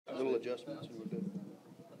adjustments and we're good.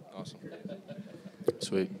 Awesome.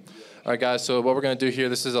 Sweet. All right, guys, so what we're going to do here,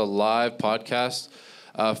 this is a live podcast.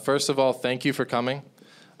 First of all, thank you for coming.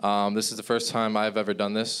 This is the first time I've ever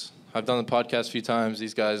done this. I've done the podcast a few times.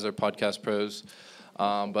 These guys are podcast pros.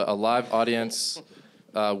 But a live audience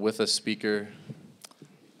with a speaker,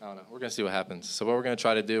 I don't know. We're going to see what happens. So what we're going to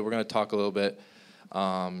try to do, we're going to talk a little bit,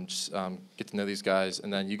 get to know these guys,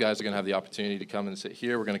 and then you guys are going to have the opportunity to come and sit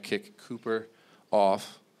here. We're going to kick Cooper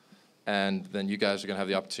off, and then you guys are going to have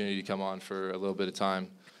the opportunity to come on for a little bit of time,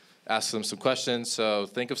 ask them some questions. So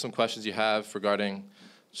think of some questions you have regarding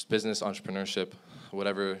just business, entrepreneurship,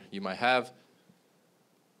 whatever you might have.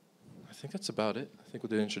 I think that's about it. I think we'll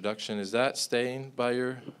do an introduction. Is that staying by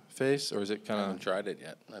your face, or is it kind of... I haven't tried it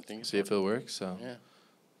yet. I think see if it works. So yeah.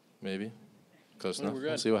 Maybe. Close enough. We're good.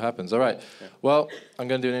 We'll see what happens. All right. Yeah. Well, I'm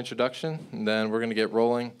going to do an introduction, and then we're going to get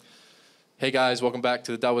rolling. Hey, guys. Welcome back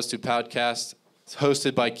to the That Was Two podcast. It's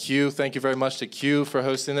hosted by Q. Thank you very much to Q for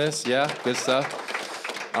hosting this. Yeah, good stuff.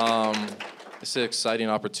 It's an exciting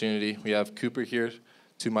opportunity. We have Cooper here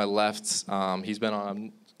to my left. He's been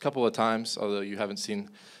on a couple of times, although you haven't seen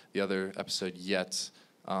the other episode yet.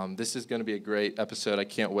 This is going to be a great episode. I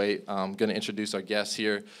can't wait. I'm going to introduce our guests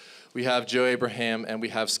here. We have Joe Abraham and we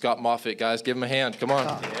have Scott Moffat. Guys, give him a hand. Come on.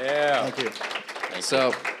 Yeah. Thank you.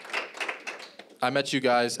 So I met you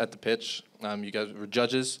guys at the pitch. You guys were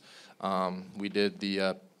judges. We did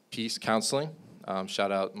the peace counseling.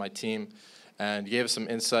 Shout out my team. And you gave us some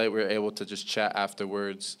insight. We were able to just chat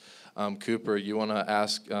afterwards. Cooper, you want to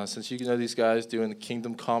ask, since you know these guys doing the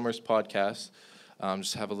Kingdom Kommerce podcast,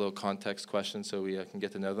 just have a little context question so we can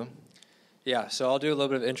get to know them. Yeah, so I'll do a little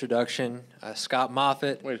bit of introduction. Scott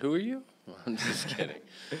Moffat. Wait, who are you? I'm just kidding.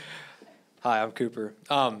 Hi, I'm Cooper.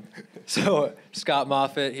 So Scott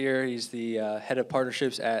Moffat here. He's the head of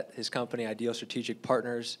partnerships at his company, Ideal Strategic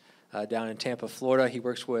Partners, down in Tampa, Florida. He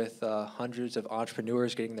works with hundreds of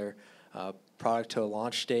entrepreneurs getting their product to a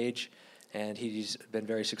launch stage, and he's been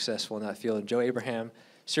very successful in that field. And Joe Abraham,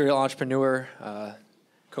 serial entrepreneur,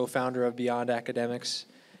 co-founder of Beyond Academics,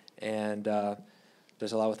 and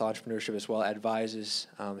does a lot with entrepreneurship as well, advises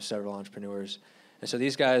several entrepreneurs. And so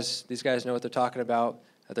these guys know what they're talking about.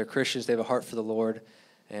 They're Christians. They have a heart for the Lord.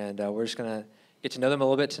 And we're just going to get to know them a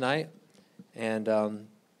little bit tonight. And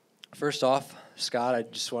first off, Scott, I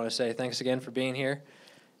just want to say thanks again for being here.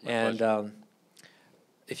 My pleasure.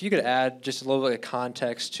 If you could add just a little bit of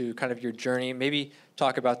context to kind of your journey, maybe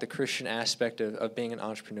talk about the Christian aspect of being an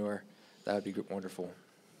entrepreneur, that would be wonderful.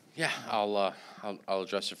 Yeah, I'll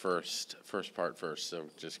address the first part first. So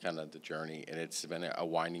just kind of the journey, and it's been a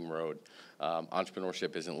winding road.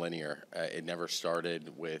 Entrepreneurship isn't linear. It never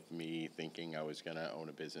started with me thinking I was going to own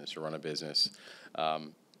a business or run a business.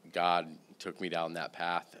 God took me down that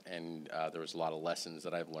path, and there was a lot of lessons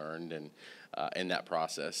that I've learned, and in that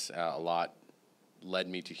process, a lot led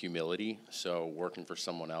me to humility. So working for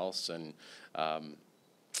someone else and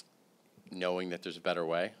knowing that there's a better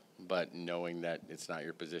way, but knowing that it's not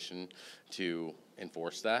your position to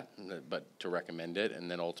enforce that, but to recommend it.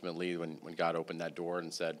 And then ultimately when God opened that door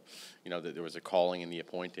and said, that there was a calling in the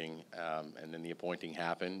appointing, and then the appointing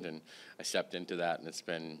happened, and I stepped into that, and it's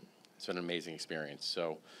been an amazing experience.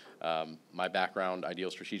 So my background,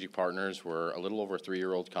 Ideal Strategic Partners, we're a little over a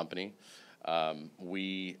 3-year-old company.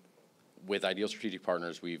 With Ideal Strategic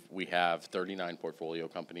Partners, we have 39 portfolio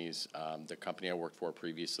companies. The company I worked for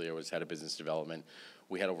previously, I was head of business development.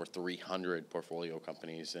 We had over 300 portfolio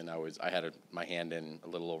companies, and I had my hand in a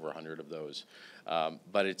little over 100 of those.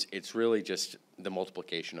 But it's really just the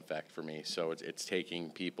multiplication effect for me. So it's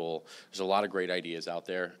taking people. There's a lot of great ideas out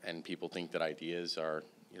there, and people think that ideas are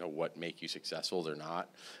what make you successful. They're not.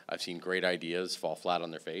 I've seen great ideas fall flat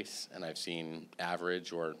on their face, and I've seen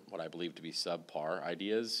average or what I believe to be subpar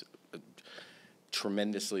ideas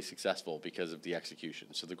tremendously successful because of the execution.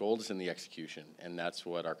 So the gold is in the execution, and that's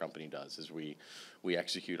what our company does, is we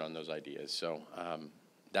execute on those ideas. So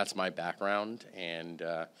that's my background, and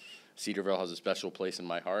Cedarville has a special place in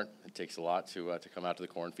my heart. It takes a lot to come out to the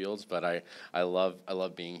cornfields, but I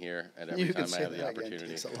love being here, and every time I have the opportunity. It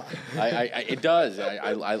takes a lot. It does.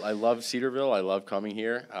 I love Cedarville. I love coming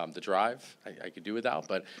here. The drive I could do without,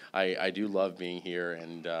 but I do love being here,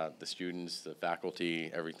 and the students, the faculty,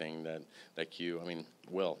 everything that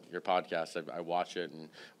Will, your podcast, I watch it, and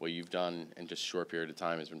what you've done in just a short period of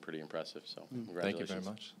time has been pretty impressive. So congratulations. Thank you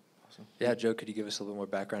very much. Awesome. Yeah, Joe, could you give us a little bit more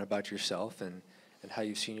background about yourself and how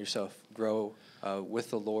you've seen yourself grow with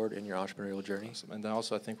the Lord in your entrepreneurial journey? Awesome. And then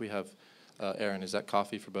also I think we have Aaron. Is that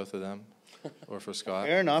coffee for both of them or for Scott?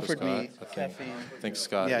 Aaron offered Scott? me caffeine. I think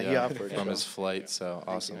Scott, Yeah, he offered. from his flight, so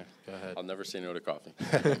awesome. Go ahead. I'll never say no to coffee.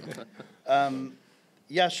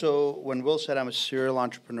 Yeah, so when Will said I'm a serial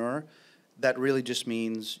entrepreneur, that really just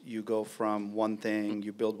means you go from one thing,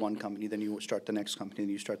 you build one company, then you start the next company, then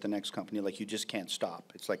you start the next company. Like, you just can't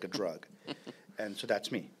stop. It's like a drug. And so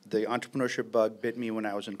that's me. The entrepreneurship bug bit me when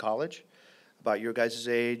I was in college, about your guys'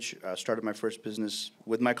 age. Started my first business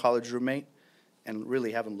with my college roommate, and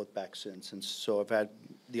really haven't looked back since. And so I've had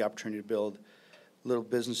the opportunity to build little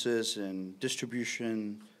businesses in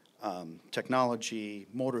distribution, technology,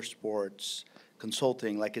 motorsports,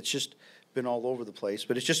 consulting. Like, it's just been all over the place.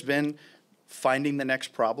 But it's just been finding the next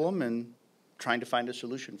problem and trying to find a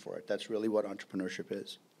solution for it. That's really what entrepreneurship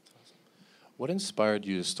is. What inspired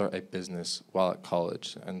you to start a business while at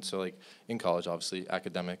college? And so, like, in college, obviously,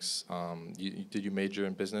 academics, did you major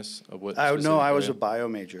in business? No, I was a bio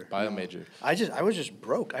major. Bio major. I was just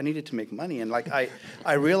broke. I needed to make money. And, like,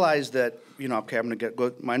 I realized that, okay, I'm going to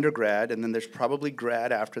go my undergrad, and then there's probably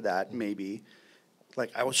grad after that, maybe. Like,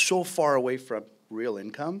 I was so far away from real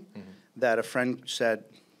income that a friend said,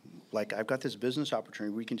 like, I've got this business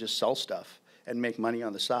opportunity. We can just sell stuff and make money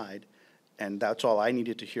on the side. And that's all I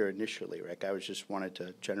needed to hear initially, right? I was just wanted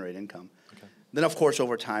to generate income. Okay. Then, of course,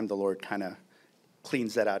 over time, the Lord kind of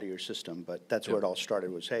cleans that out of your system. But that's where it all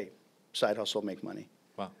started was, hey, side hustle, make money.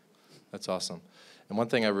 Wow, that's awesome. And one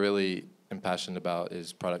thing I really am passionate about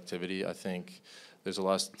is productivity. I think there's a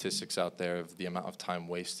lot of statistics out there of the amount of time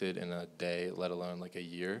wasted in a day, let alone like a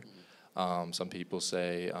year. Some people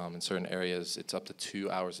say in certain areas it's up to 2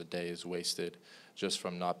 hours a day is wasted just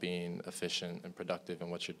from not being efficient and productive in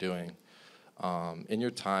what you're doing. In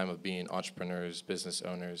your time of being entrepreneurs, business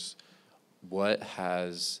owners, what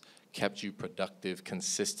has kept you productive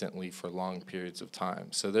consistently for long periods of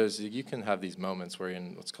time? So you can have these moments where you're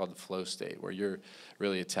in what's called the flow state, where you're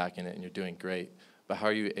really attacking it and you're doing great. But how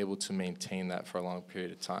are you able to maintain that for a long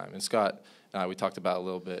period of time? And Scott, we talked about it a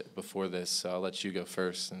little bit before this, so I'll let you go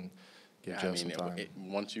first and give Joe some time.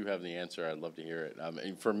 Once you have the answer, I'd love to hear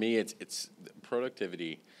it. For me, it's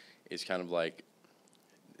productivity is kind of like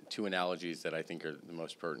two analogies that I think are the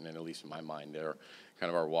most pertinent, at least in my mind. They're kind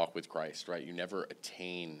of our walk with Christ, right? You never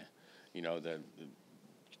attain,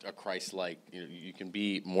 a Christ-like. You can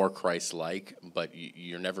be more Christ-like, but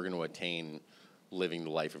you're never going to attain living the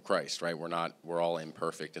life of Christ, right? We're all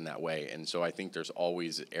imperfect in that way, and so I think there's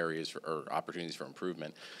always areas or opportunities for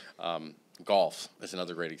improvement. Golf is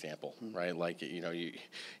another great example, right? Like,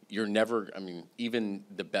 you're never, even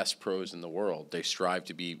the best pros in the world, they strive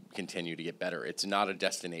to continue to get better. It's not a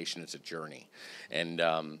destination, it's a journey. And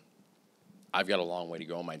I've got a long way to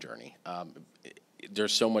go on my journey.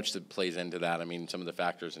 There's so much that plays into that. Some of the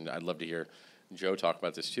factors, and I'd love to hear Joe talk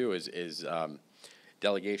about this too, is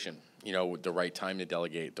delegation. The right time to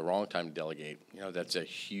delegate, the wrong time to delegate. That's a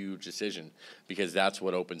huge decision because that's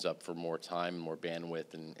what opens up for more time, more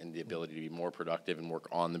bandwidth, and the ability to be more productive and work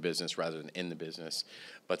on the business rather than in the business.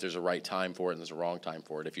 But there's a right time for it and there's a wrong time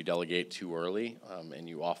for it. If you delegate too early and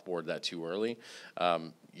you offboard that too early,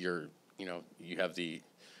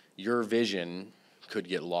 your vision could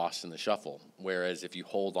get lost in the shuffle. Whereas if you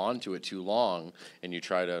hold on to it too long and you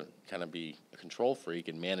try to kind of be a control freak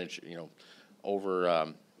and manage,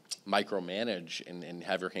 micromanage and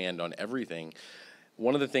have your hand on everything.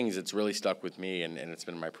 One of the things that's really stuck with me, and it's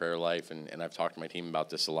been in my prayer life, and I've talked to my team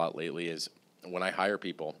about this a lot lately, is when I hire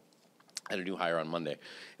people, I had a new hire on Monday,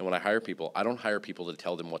 and when I hire people, I don't hire people to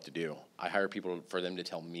tell them what to do. I hire people for them to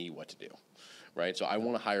tell me what to do. Right, so I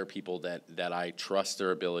want to hire people that I trust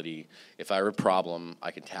their ability. If I have a problem, I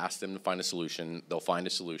can task them to find a solution. They'll find a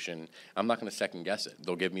solution. I'm not going to second guess it.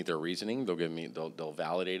 They'll give me their reasoning. They'll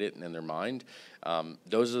validate it in their mind.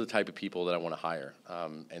 Those are the type of people that I want to hire.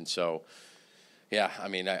 And so,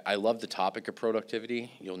 I love the topic of productivity.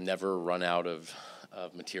 You'll never run out of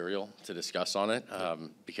material to discuss on it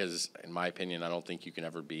because, in my opinion, I don't think you can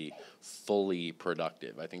ever be fully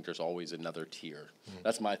productive. I think there's always another tier.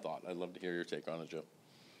 That's my thought. I'd love to hear your take on it, Joe.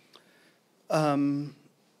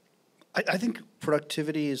 I think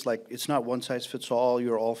productivity is like, it's not one size fits all.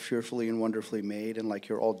 You're all fearfully and wonderfully made, and like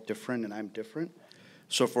you're all different, and I'm different.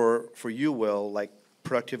 So for you, Will, like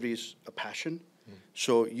productivity is a passion.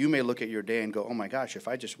 So you may look at your day and go, oh my gosh, if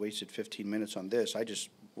I just wasted 15 minutes on this,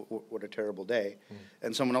 what a terrible day.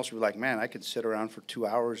 And someone else will be like, man, I could sit around for 2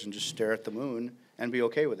 hours and just stare at the moon and be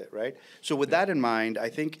okay with it, right? So with that in mind, I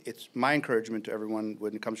think it's my encouragement to everyone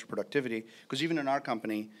when it comes to productivity, because even in our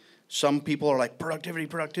company, some people are like,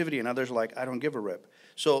 productivity, and others are like, I don't give a rip.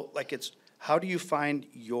 So like, it's how do you find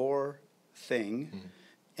your thing?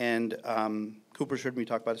 And Cooper's heard me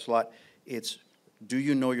talk about this a lot. It's, do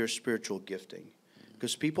you know your spiritual gifting?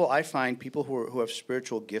 Because I find people who have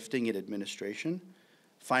spiritual gifting in administration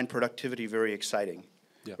find productivity very exciting.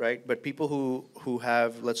 Yeah. right? But people who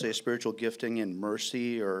have, let's say, a spiritual gifting in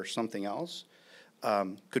mercy or something else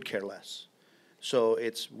could care less. So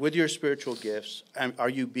it's with your spiritual gifts, are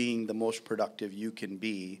you being the most productive you can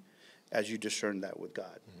be as you discern that with God?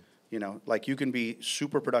 Mm-hmm. You know, like you can be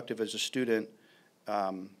super productive as a student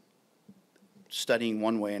studying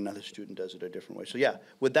one way, another student does it a different way. So yeah,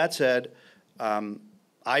 with that said,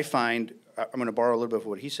 I find, I'm going to borrow a little bit of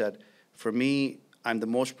what he said, for me, I'm the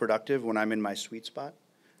most productive when I'm in my sweet spot.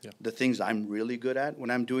 Yeah. The things I'm really good at, when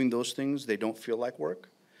I'm doing those things, they don't feel like work.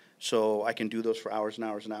 So I can do those for hours and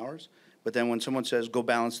hours and hours. But then when someone says, go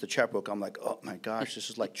balance the checkbook, I'm like, oh my gosh, this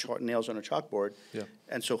is like nails on a chalkboard. Yeah.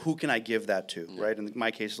 And so who can I give that to, right? In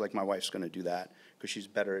my case, like my wife's going to do that because she's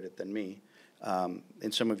better at it than me.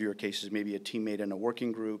 In some of your cases, maybe a teammate in a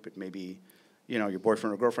working group. It may be, you know, your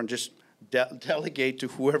boyfriend or girlfriend. Just delegate to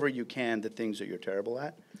whoever you can the things that you're terrible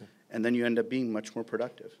at. Yeah. And then you end up being much more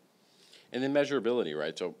productive. And then measurability,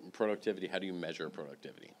 right? So productivity, how do you measure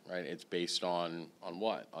productivity, right? It's based on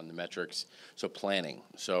what? On the metrics. So planning.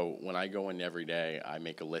 So when I go in every day, I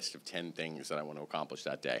make a list of 10 things that I want to accomplish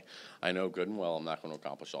that day. I know good and well I'm not going to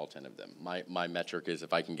accomplish all 10 of them. My metric is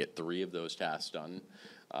if I can get 3 of those tasks done,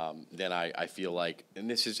 then I feel like, and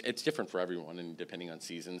it's different for everyone, and depending on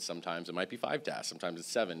seasons, sometimes it might be 5 tasks, sometimes it's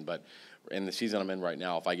 7, but in the season I'm in right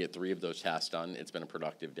now, if I get 3 of those tasks done, it's been a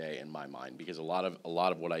productive day in my mind, because a lot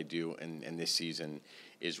of what I do in this season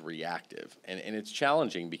is reactive, and it's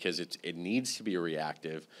challenging because it needs to be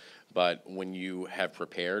reactive, but when you have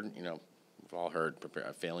prepared, you know, we've all heard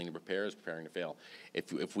failing to prepare is preparing to fail.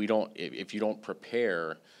 If you don't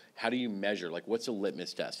prepare, how do you measure? Like, what's a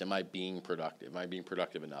litmus test? Am I being productive? Am I being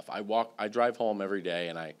productive enough? I drive home every day,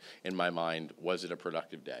 and in my mind, was it a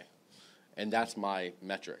productive day? And that's my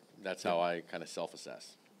metric. That's how I kind of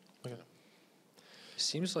self-assess. Okay. It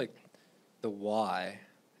seems like the why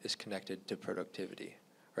is connected to productivity,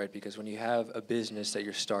 right? Because when you have a business that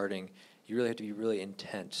you're starting, you really have to be really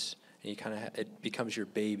intense, and you kind of it becomes your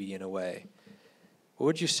baby in a way. What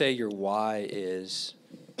would you say your why is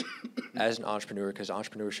as an entrepreneur? Because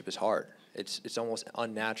entrepreneurship is hard. It's almost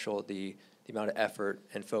unnatural, the amount of effort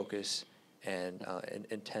and focus and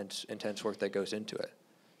intense work that goes into it.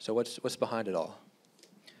 So what's behind it all?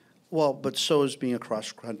 Well, but so is being a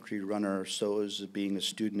cross-country runner, so is being a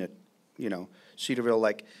student at, you know, Cedarville.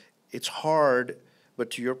 Like, it's hard, but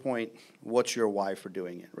to your point, what's your why for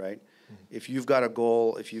doing it, right? Mm-hmm. If you've got a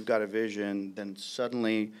goal, if you've got a vision, then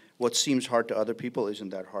suddenly what seems hard to other people isn't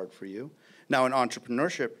that hard for you. Now, in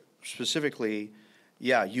entrepreneurship specifically,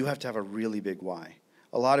 yeah, you have to have a really big why.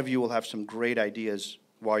 A lot of you will have some great ideas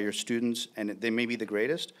while you're students, and they may be the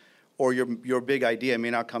greatest, or your big idea may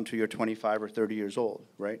not come till you're 25 or 30 years old,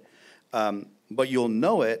 right? But you'll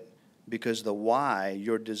know it because the why,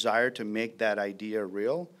 your desire to make that idea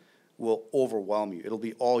real, will overwhelm you. It'll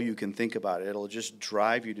be all you can think about. It'll just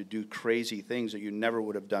drive you to do crazy things that you never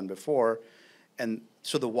would have done before. And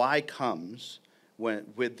so the why comes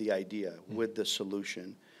with the idea, with the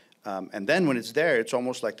solution. And then when it's there, it's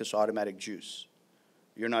almost like this automatic juice.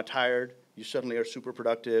 You're not tired. You suddenly are super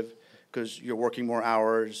productive because you're working more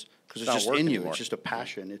hours, because it's just in you. Anymore. It's just a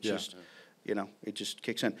passion. It's just, you know, it just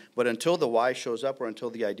kicks in. But until the why shows up or until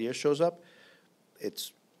the idea shows up,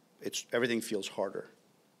 it's everything feels harder.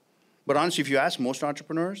 But honestly, if you ask most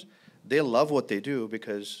entrepreneurs, they love what they do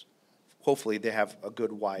because hopefully they have a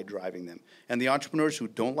good why driving them. And the entrepreneurs who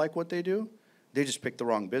don't like what they do, they just picked the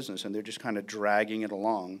wrong business and they're just kind of dragging it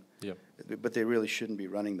along. Yep. But they really shouldn't be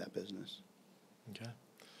running that business. Okay.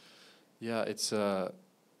 Yeah, it's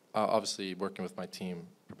obviously working with my team,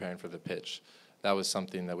 preparing for the pitch. That was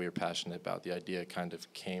something that we were passionate about. The idea kind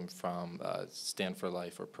of came from Stand for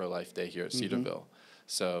Life or Pro-Life Day here at Cedarville.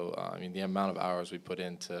 So, I mean, the amount of hours we put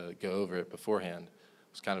in to go over it beforehand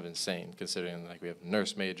was kind of insane, considering like we have a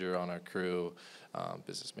nurse major on our crew,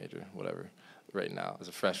 business major, whatever, right now as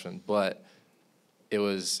a freshman. But it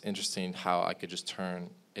was interesting how I could just turn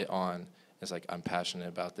it on. It's like, I'm passionate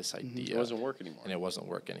about this idea. It wasn't work anymore. And it wasn't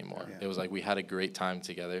work anymore. Yeah. It was like we had a great time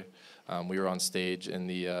together. We were on stage in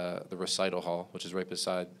the recital hall, which is right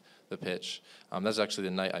beside the pitch. That's actually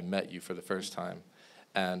the night I met you for the first time.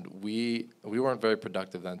 And we weren't very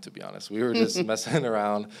productive then, to be honest. We were just messing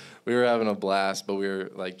around. We were having a blast, but we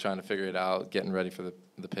were like trying to figure it out, getting ready for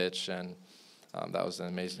the pitch. And that was an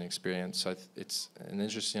amazing experience. So it's an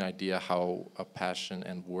interesting idea how a passion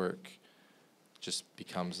and work just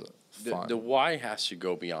becomes fun. The why has to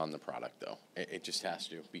go beyond the product, though. It just has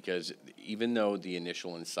to, because even though the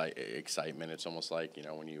initial excitement, it's almost like, you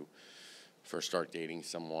know, when you first start dating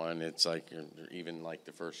someone, it's like even like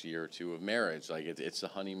the first year or two of marriage, like it's the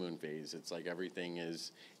honeymoon phase. It's like everything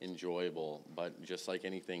is enjoyable, but just like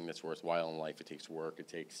anything that's worthwhile in life, it takes work, it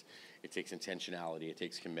takes intentionality, it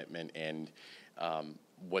takes commitment, and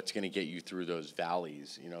what's going to get you through those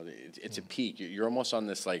valleys, it's a peak. You're almost on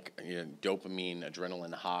this like dopamine,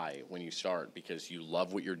 adrenaline high when you start, because you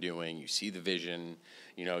love what you're doing, you see the vision,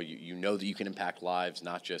 you know that you can impact lives,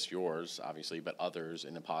 not just yours, obviously, but others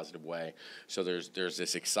in a positive way. So there's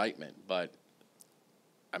this excitement. But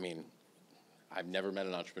I mean, I've never met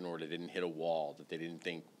an entrepreneur that didn't hit a wall that they didn't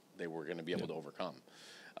think they were going to be able to overcome.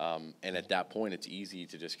 And at that point, it's easy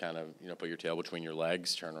to just kind of put your tail between your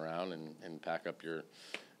legs, turn around, and pack up your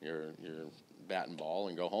bat and ball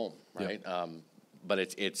and go home, right? Yeah. But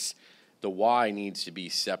it's the why needs to be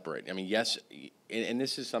separate. I mean, yes, and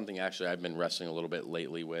this is something actually I've been wrestling a little bit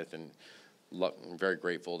lately with, and I'm very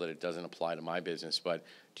grateful that it doesn't apply to my business. But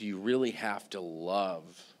do you really have to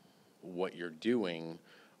love what you're doing,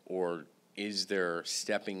 or is there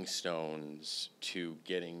stepping stones to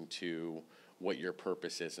getting to what your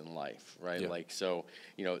purpose is in life, right? Yeah. Like, so,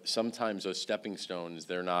 sometimes those stepping stones,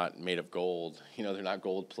 they're not made of gold, they're not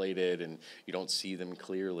gold plated, and you don't see them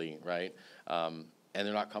clearly, right? And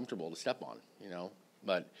they're not comfortable to step on,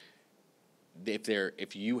 but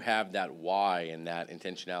if you have that why and that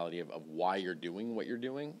intentionality of why you're doing what you're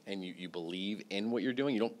doing, and you believe in what you're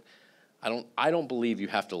doing, I don't believe you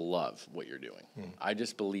have to love what you're doing. I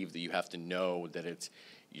just believe that you have to know that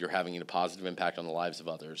you're having a positive impact on the lives of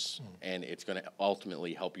others, and it's going to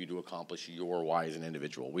ultimately help you to accomplish your why as an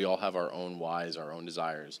individual. We all have our own whys, our own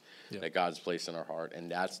desires that God's placed in our heart,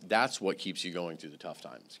 and that's what keeps you going through the tough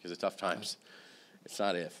times. Because the tough times, it's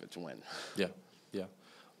not if, it's when. Yeah.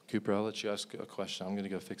 Cooper, I'll let you ask a question. I'm going to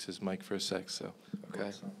go fix his mic for a sec. So.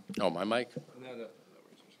 Okay. Oh, my mic? No.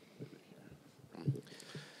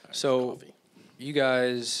 So, you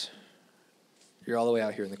guys, you're all the way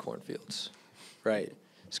out here in the cornfields, right?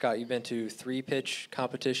 Scott, you've been to 3 pitch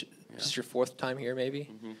competition. Yeah. This is your 4th time here, maybe.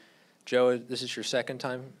 Mm-hmm. Joe, this is your second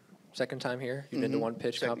time here. You've been to 1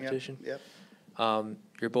 pitch competition. Yep.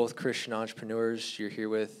 You're both Christian entrepreneurs. You're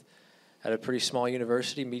here at a pretty small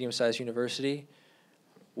university, medium-sized university.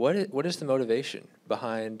 What is the motivation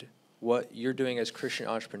behind what you're doing as Christian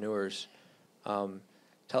entrepreneurs?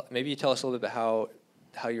 Maybe you tell us a little bit about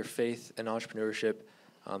how your faith and entrepreneurship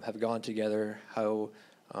have gone together, how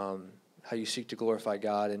you seek to glorify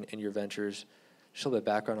God in your ventures. Just a little bit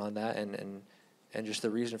of background on that, and just the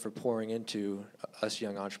reason for pouring into us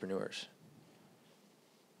young entrepreneurs.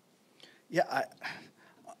 Yeah,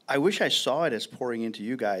 I wish I saw it as pouring into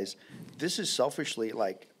you guys. This is selfishly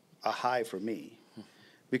like a high for me,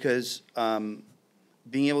 because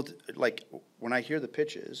being able to, like, when I hear the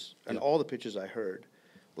pitches and all the pitches I heard,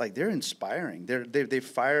 like, they're inspiring. They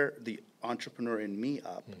fire the entrepreneur in me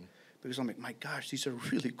up, because I'm like, my gosh, these are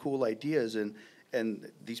really cool ideas, and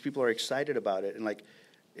these people are excited about it, and like,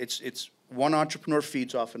 it's one entrepreneur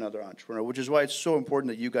feeds off another entrepreneur, which is why it's so important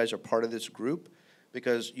that you guys are part of this group,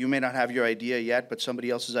 because you may not have your idea yet, but somebody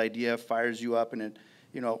else's idea fires you up, and it,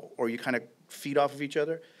 or you kind of feed off of each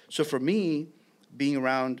other. So for me, being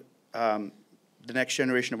around the next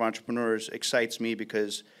generation of entrepreneurs excites me,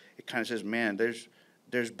 because it kind of says, man, there's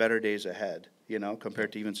better days ahead,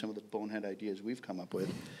 compared to even some of the bonehead ideas we've come up with.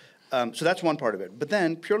 So that's one part of it. But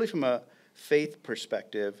then, purely from a faith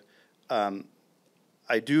perspective,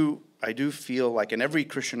 I do feel like, and every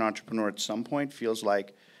Christian entrepreneur at some point feels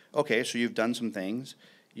like, okay, so you've done some things,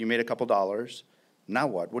 you made a couple dollars, now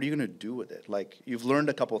what? What are you going to do with it? Like, you've learned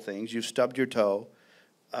a couple things, you've stubbed your toe,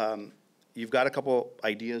 you've got a couple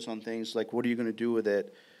ideas on things, like, what are you going to do with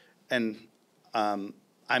it? And I'm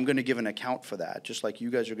going to give an account for that, just like you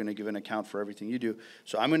guys are going to give an account for everything you do.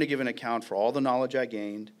 So I'm going to give an account for all the knowledge I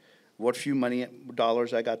gained, what few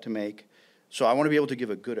dollars I got to make. So I want to be able to give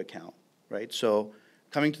a good account, right? So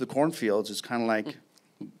coming to the cornfields is kind of like,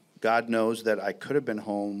 God knows that I could have been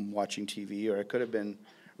home watching TV, or I could have been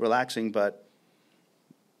relaxing, but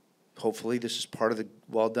hopefully this is part of the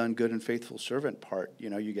well done, good and faithful servant part,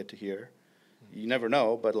 you get to hear. You never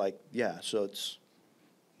know, but so it's,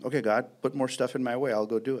 okay, God, put more stuff in my way, I'll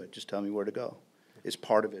go do it. Just tell me where to go. It's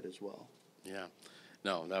part of it as well. Yeah.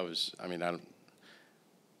 No, that was, I don't,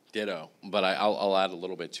 ditto, but I'll add a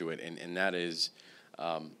little bit to it, and that is,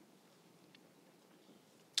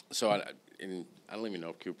 so I don't even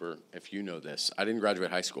know, Cooper, if you know this. I didn't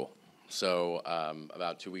graduate high school. So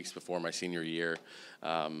about 2 weeks before my senior year,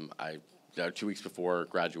 2 weeks before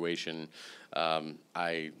graduation,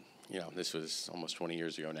 this was almost 20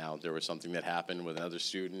 years ago now, there was something that happened with another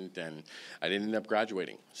student, and I didn't end up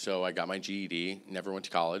graduating. So I got my GED, never went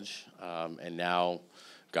to college, and now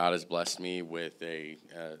God has blessed me with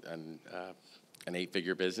an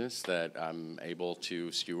 8-figure business that I'm able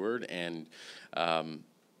to steward, and I'm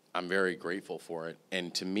very grateful for it.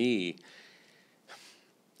 And to me,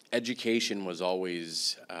 education was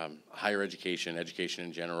always higher education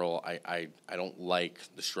in general. I don't like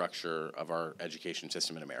the structure of our education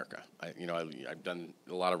system in America. I've done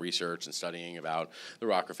a lot of research and studying about the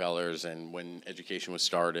Rockefellers and when education was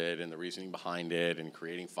started and the reasoning behind it and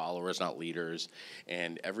creating followers, not leaders.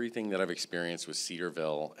 And everything that I've experienced with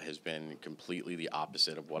Cedarville has been completely the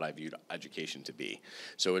opposite of what I viewed education to be.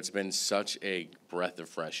 So it's been such a breath of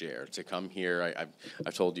fresh air to come here.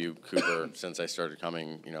 I've told you, Cooper, since I started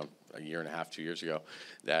coming, a year and a half, 2 years ago,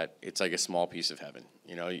 that it's like a small piece of heaven.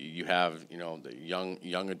 You have, the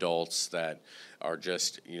young adults that are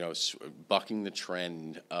just, bucking the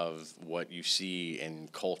trend of what you see in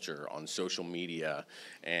culture on social media,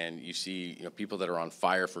 and you see, people that are on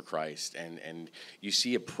fire for Christ, and you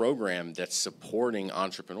see a program that's supporting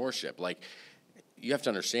entrepreneurship. Like, you have to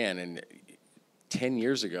understand, and 10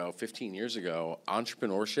 years ago, 15 years ago,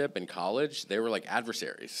 entrepreneurship in college, they were like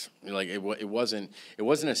adversaries. Like it wasn't a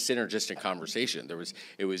synergistic conversation.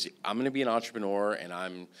 It was I'm going to be an entrepreneur, and I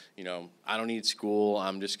don't need school.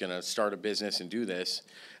 I'm just going to start a business and do this,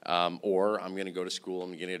 or I'm going to go to school.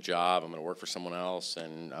 I'm getting a job. I'm going to work for someone else,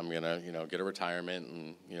 and I'm going to get a retirement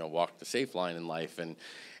and walk the safe line in life.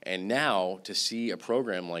 And now to see a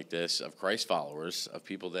program like this of Christ followers, of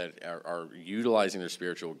people that are utilizing their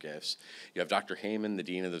spiritual gifts. You have Dr. Heyman, the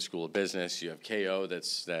dean of the School of Business. You have KO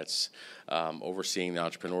that's overseeing the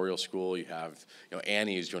entrepreneurial school. You have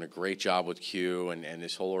Annie, who's doing a great job with Q and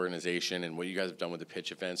this whole organization, and what you guys have done with the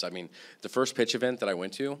pitch events. I mean, the first pitch event that I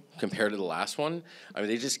went to compared to the last one,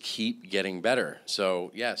 they just keep getting better. So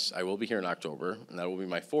yes, I will be here in October, and that will be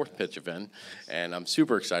my 4th pitch event, and I'm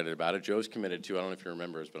super excited about it. Joe's committed to. I don't know if he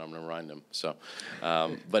remembers, but I'm going to remind him. So,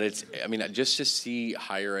 but it's, just to see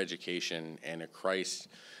higher education and a Christ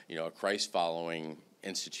following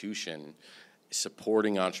institution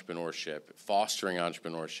supporting entrepreneurship, fostering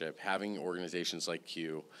entrepreneurship, having organizations like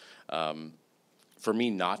Q. For me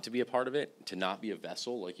not to be a part of it, to not be a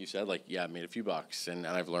vessel, like you said, I made a few bucks, and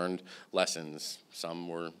I've learned lessons. Some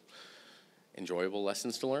were enjoyable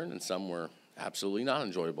lessons to learn, and some were absolutely not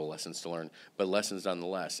enjoyable lessons to learn, but lessons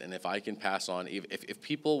nonetheless. And if I can pass on, if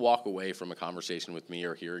people walk away from a conversation with me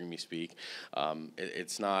or hearing me speak,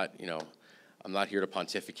 it's not, I'm not here to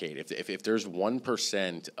pontificate. If there's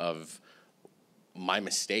 1% of my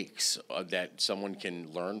mistakes that someone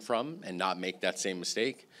can learn from and not make that same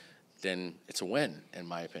mistake, then it's a win, in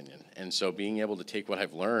my opinion. And so being able to take what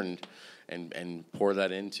I've learned and pour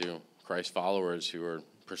that into Christ followers who are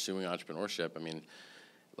pursuing entrepreneurship,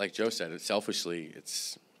 like Joe said,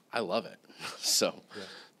 I love it. So, yeah,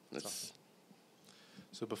 that's awesome.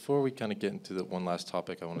 So before we kind of get into the one last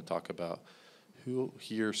topic, I want to talk about who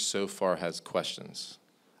here so far has questions.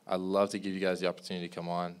 I'd love to give you guys the opportunity to come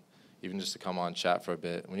on, even just to come on, chat for a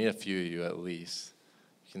bit. We need a few of you at least.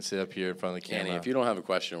 You can sit up here in front of the camera. Annie, if you don't have a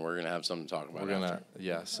question, we're going to have something to talk about.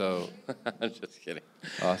 So. I'm just kidding.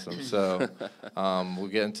 Awesome. So we'll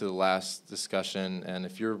get into the last discussion, and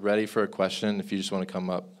if you're ready for a question, if you just want to come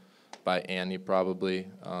up by Annie probably,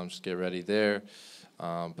 just get ready there.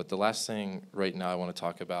 But the last thing right now I want to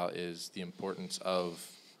talk about is the importance of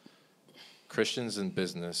Christians in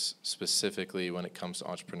business, specifically when it comes to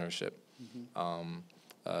entrepreneurship.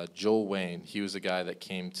 Mm-hmm. Joel Wayne, he was a guy that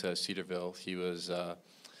came to Cedarville.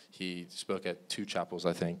 He spoke at 2 chapels,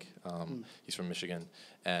 I think. He's from Michigan.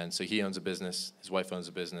 And so he owns a business. His wife owns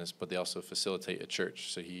a business, but they also facilitate a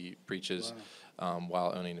church. So he preaches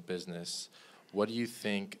while owning a business. What do you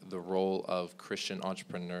think the role of Christian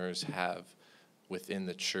entrepreneurs have within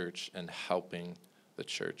the church and helping the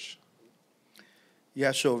church?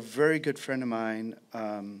 Yeah, so a very good friend of mine,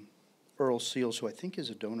 Earl Seals, who I think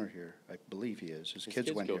is a donor here. I believe he is. His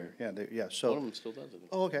kids went here. Yeah, so one of them still does it.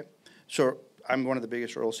 Oh, okay. So I'm one of the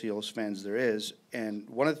biggest Earl Seals fans there is, and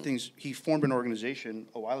one of the things, he formed an organization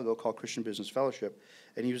a while ago called Christian Business Fellowship,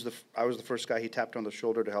 and I was the first guy he tapped on the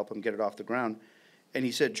shoulder to help him get it off the ground. And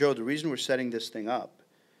he said, Joe, the reason we're setting this thing up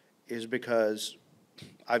is because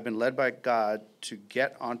I've been led by God to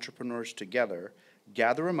get entrepreneurs together,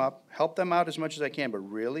 gather them up, help them out as much as I can, but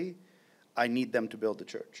really, I need them to build the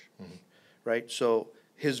church, right? So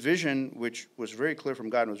his vision, which was very clear from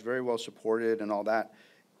God and was very well supported and all that,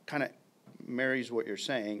 kind of marries what you're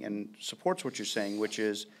saying and supports what you're saying, which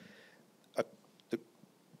is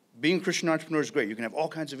being a Christian entrepreneur is great. You can have all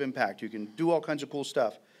kinds of impact. You can do all kinds of cool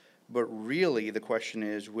stuff. But really, the question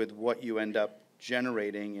is, with what you end up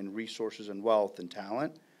generating in resources and wealth and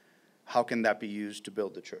talent, how can that be used to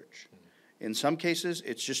build the church? In some cases,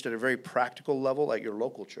 it's just at a very practical level at your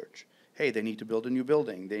local church. Hey, they need to build a new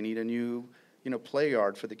building. They need a new, play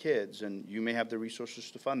yard for the kids, and you may have the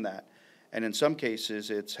resources to fund that. And in some cases,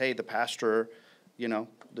 it's, hey, the pastor,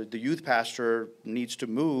 the youth pastor needs to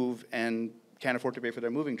move and can't afford to pay for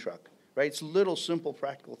their moving truck, right? It's little, simple,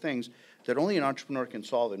 practical things that only an entrepreneur can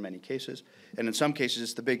solve in many cases. And in some cases,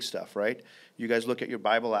 it's the big stuff, right? You guys look at your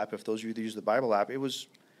Bible app. If those of you that use the Bible app,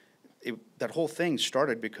 that whole thing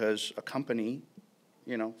started because a company,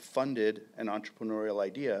 funded an entrepreneurial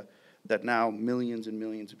idea that now millions and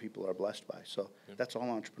millions of people are blessed by. So that's all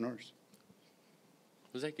entrepreneurs.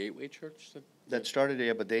 Was that Gateway Church? That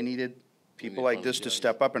started, but they needed people like this to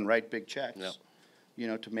step up and write big checks,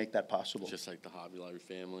 to make that possible. Just like the Hobby Lobby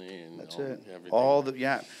family and That's all, it.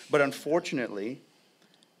 everything. But unfortunately,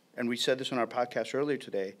 and we said this on our podcast earlier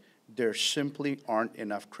today, there simply aren't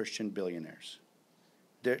enough Christian billionaires.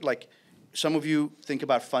 Like, some of you think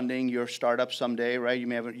about funding your startup someday, right? You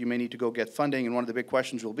may need to go get funding, and one of the big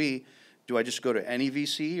questions will be, do I just go to any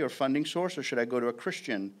VC or funding source, or should I go to a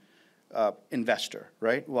Christian investor,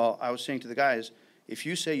 right? Well, I was saying to the guys, if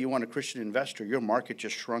you say you want a Christian investor, your market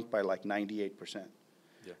just shrunk by like 98%.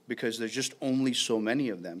 Because there's just only so many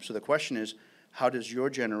of them. So the question is, how does your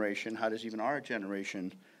generation, how does even our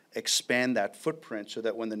generation expand that footprint so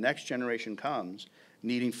that when the next generation comes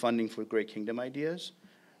needing funding for great kingdom ideas,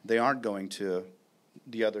 they aren't going to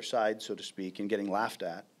the other side, so to speak, and getting laughed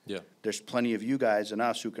at. Yeah. There's plenty of you guys and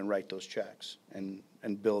us who can write those checks and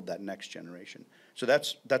build that next generation. So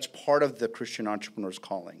that's part of the Christian entrepreneur's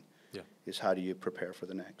calling, is how do you prepare for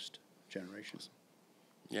the next generations.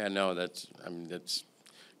 Yeah, no, that's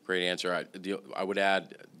great answer. I would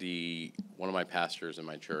add one of my pastors in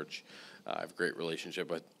my church. I have a great relationship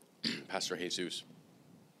with Pastor Jesus.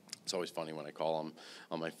 It's always funny when I call him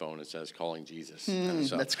on my phone. It says "calling Jesus."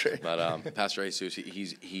 That's great. But Pastor Jesus,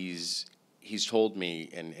 he's told me,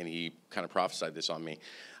 and he kind of prophesied this on me.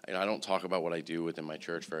 I don't talk about what I do within my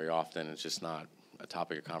church very often. It's just not a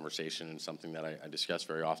topic of conversation and something that I discuss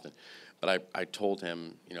very often. But I told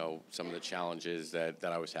him, some of the challenges that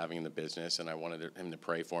I was having in the business, and I wanted him to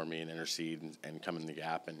pray for me and intercede and come in the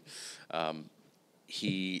gap. And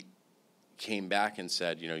he came back and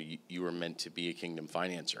said, you were meant to be a kingdom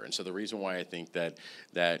financer. And so the reason why I think that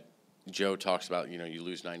Joe talks about, you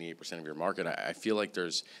lose 98% of your market, I feel like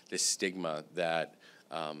there's this stigma that,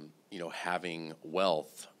 having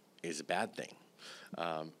wealth is a bad thing.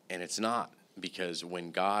 And it's not. Because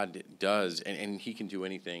when God does, and he can do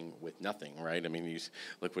anything with nothing, right? I mean,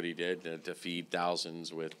 look what he did to feed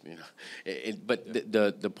thousands with,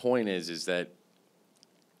 the point is that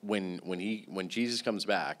when Jesus comes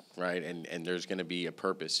back, right, and there's going to be a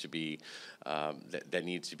purpose to be that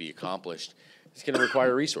needs to be accomplished, it's going to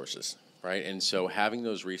require resources, right? And so having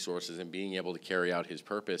those resources and being able to carry out his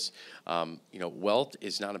purpose, wealth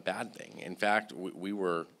is not a bad thing. In fact, we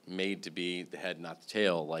were made to be the head, not the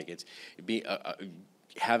tail. Like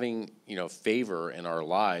having favor in our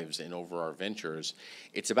lives and over our ventures.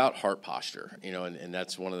 It's about heart posture, and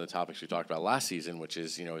that's one of the topics we talked about last season, which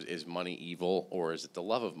is is money evil or is it the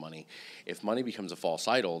love of money? If money becomes a false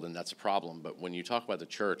idol, then that's a problem. But when you talk about the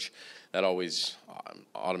church, that always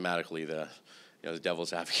automatically the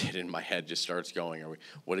devil's advocate in my head just starts going,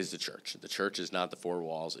 what is the church? The church is not the four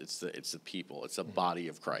walls, it's the people. It's the body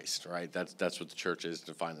of Christ, right? That's what the church is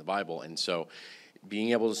defined in the Bible. And so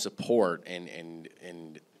being able to support and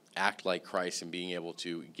act like Christ and being able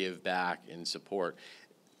to give back and support,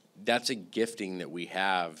 that's a gifting that we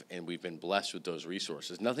have, and we've been blessed with those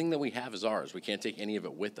resources. Nothing that we have is ours. We can't take any of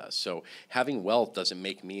it with us. So having wealth doesn't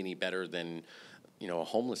make me any better than a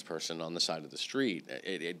homeless person on the side of the street.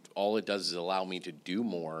 All it does is allow me to do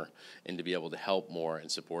more and to be able to help more and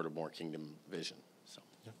support a more kingdom vision. So,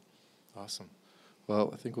 Awesome.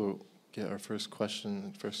 Well, I think we'll get our first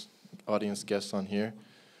audience guest on here.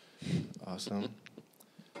 Awesome.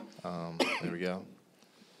 There we go.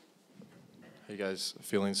 How you guys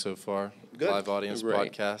feeling so far? Good. Live audience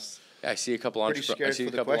Great. Podcast. I see a couple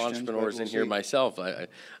entrepreneurs in here myself.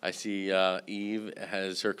 I see Eve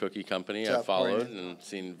has her cookie company. I've followed and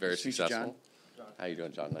seen very successful. How you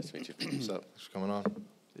doing, John? Nice to meet you. What's up? Thanks for coming on.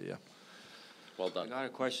 Yeah. Well I done. got a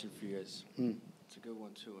question for you guys. It's a good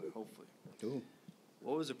one too, hopefully. Ooh.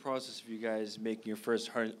 What was the process of you guys making your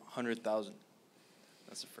first 100,000?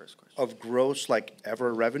 That's the first question. Of gross,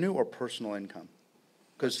 ever revenue or personal income?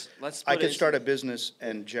 Because Let's I split could it start a business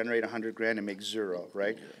and generate $100,000 and make zero,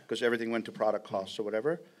 right? Because everything went to product costs or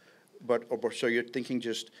whatever. So you're thinking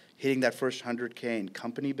just hitting that first $100K in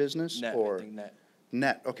company business Net, or I think net.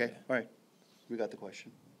 net? Okay, all right. We got the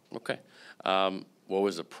question. Okay. What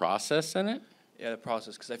was the process in it? Yeah, the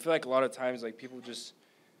process. Because I feel like a lot of times, people just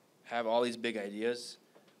have all these big ideas,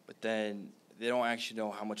 but then they don't actually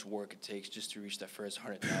know how much work it takes just to reach that first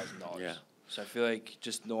 $100,000. Yeah. So I feel like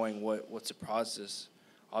just knowing what's the process,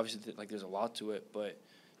 obviously like there's a lot to it, but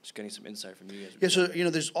just getting some insight from you guys. Yeah, so,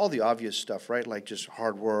 there's all the obvious stuff, right? Like just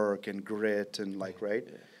hard work and grit and like, right?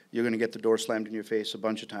 Yeah. You're going to get the door slammed in your face a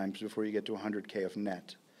bunch of times before you get to 100K of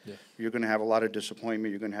net. Yeah. You're going to have a lot of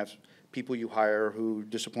disappointment. You're going to have people you hire who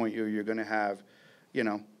disappoint you. You're going to have,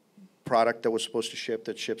 product that was supposed to ship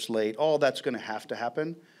that ships late. All that's going to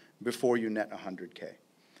happen before you net 100K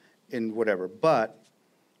in whatever. But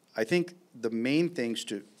I think the main things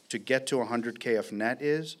to get to 100K of net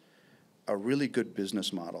is a really good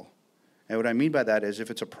business model. And what I mean by that is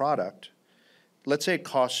if it's a product, let's say it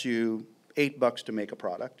costs you $8 to make a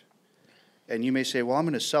product, and you may say, well, I'm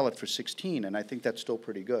going to sell it for 16, and I think that's still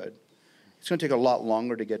pretty good. It's going to take a lot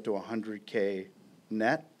longer to get to 100K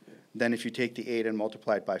net than if you take the 8 and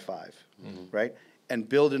multiply it by 5, right? And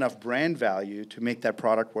build enough brand value to make that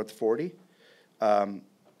product worth 40,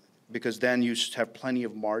 because then you have plenty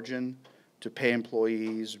of margin to pay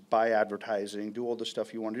employees, buy advertising, do all the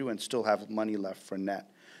stuff you want to do, and still have money left for net.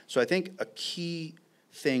 So I think a key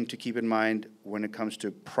thing to keep in mind when it comes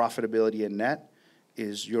to profitability and net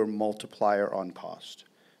is your multiplier on cost.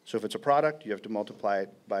 So if it's a product, you have to multiply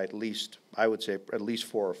it by at least, I would say, at least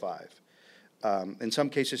 4 or 5. In some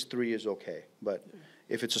cases, 3 is okay. But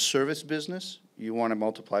if it's a service business, you want to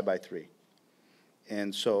multiply by 3.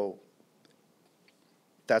 And so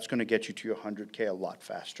that's going to get you to your 100K a lot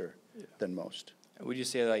faster than most. Would you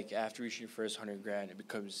say like after reaching your first $100,000, it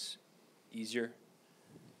becomes easier?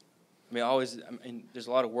 I mean, there's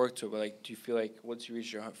a lot of work to it, but like, do you feel like once you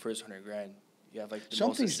reach your first $100,000, you have like the Some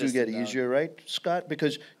most things do get assistant easier, right, Scott?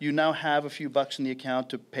 Because you now have a few bucks in the account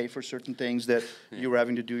to pay for certain things that you were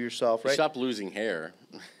having to do yourself, You right? stop losing hair.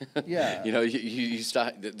 Yeah. You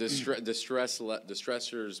stop the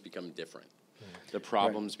stressors become different. The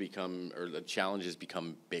problems become, or the challenges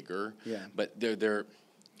become bigger. Yeah. But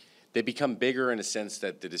they become bigger in a sense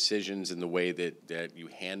that the decisions and the way that you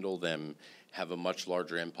handle them have a much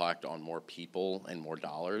larger impact on more people and more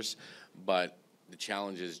dollars. But the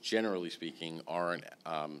challenges, generally speaking, aren't,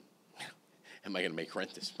 am I going to make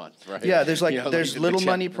rent this month, right? Yeah, there's the little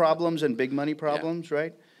money problems and big money problems,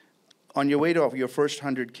 right? On your way to your first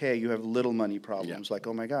 100K, you have little money problems, like,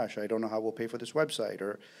 oh my gosh, I don't know how we'll pay for this website,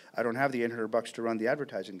 or I don't have the $800 to run the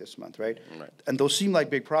advertising this month, right? Right. And those seem like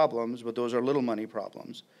big problems, but those are little money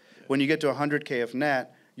problems. When you get to 100K of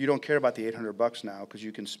net, you don't care about the $800 now because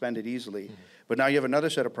you can spend it easily. But now you have another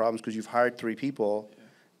set of problems because you've hired 3 people,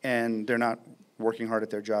 and they're not working hard at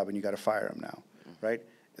their job, and you got to fire them now, right?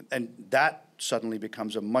 And that suddenly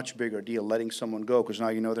becomes a much bigger deal, letting someone go, because now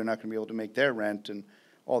you know they're not going to be able to make their rent and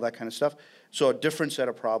all that kind of stuff. So a different set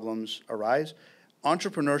of problems arise.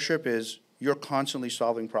 Entrepreneurship is you're constantly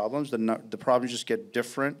solving problems. The problems just get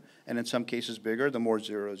different, and in some cases bigger, the more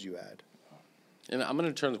zeros you add. And I'm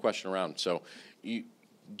going to turn the question around. So do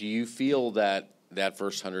you feel that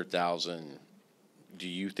first 100,000, do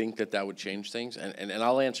you think that would change things? And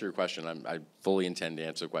I'll answer your question. I fully intend to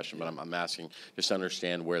answer the question, but I'm asking just to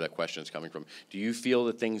understand where that question is coming from. Do you feel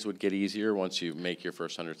that things would get easier once you make your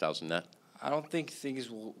first 100,000 net? I don't think things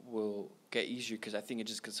will get easier because I think it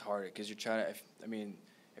just gets harder because you're trying to, if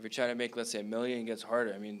you're trying to make, let's say, $1 million, it gets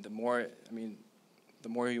harder. The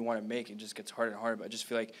more you want to make, it just gets harder and harder. But I just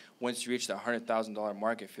feel like once you reach that $100,000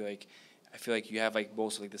 mark, I feel like you have like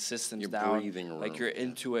most of like the systems down, breathing room. like you're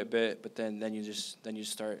into it a bit, but then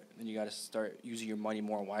you got to start using your money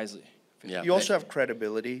more wisely. Yeah. You also have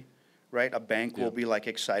credibility, right? A bank will be like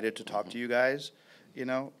excited to talk to you guys,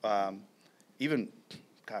 even,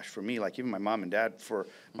 gosh, for me, like even my mom and dad, for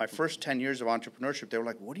my first 10 years of entrepreneurship, they were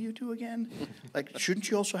like, what do you do again? Like, shouldn't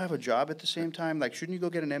you also have a job at the same time? Like, shouldn't you go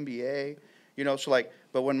get an MBA?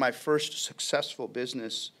 But when my first successful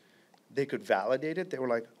business, they could validate it, they were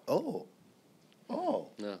like, oh.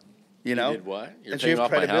 Yeah. You know? did what? You're And so you paying have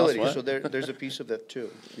off my house, credibility, what? so there's a piece of that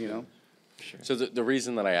too, Sure. So the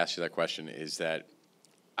reason that I asked you that question is that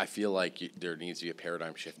I feel like there needs to be a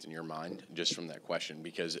paradigm shift in your mind just from that question,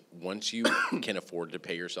 because once you can afford to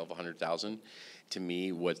pay yourself $100,000, to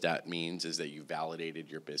me, what that means is that you validated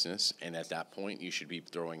your business, and at that point, you should be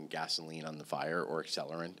throwing gasoline on the fire or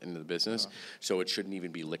accelerant into the business. So it shouldn't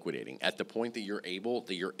even be liquidating. At the point that you're able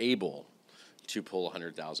to pull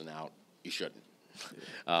 $100,000 out, you shouldn't.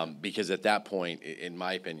 Because at that point, in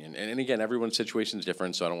my opinion, and again, everyone's situation is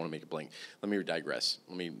different, so I don't want to make a blank. Let me digress.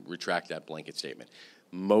 Let me retract that blanket statement.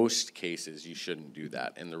 Most cases, you shouldn't do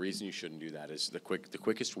that, and the reason you shouldn't do that is the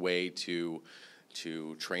quickest way to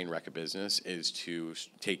to train wreck a business is to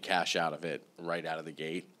take cash out of it right out of the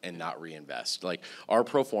gate and not reinvest. Like our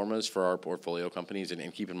pro formas for our portfolio companies,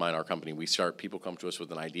 and keep in mind our company, people come to us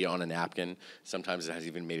with an idea on a napkin. Sometimes it hasn't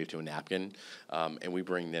even made it to a napkin. And we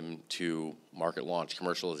bring them to market launch,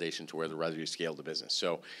 commercialization, to where they're ready to scale the business.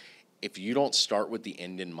 So if you don't start with the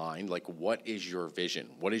end in mind, like what is your vision?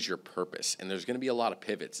 What is your purpose? And there's going to be a lot of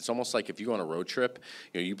pivots. It's almost like if you go on a road trip,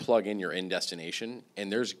 you plug in your end destination,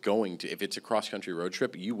 and if it's a cross-country road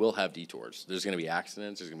trip, you will have detours. There's going to be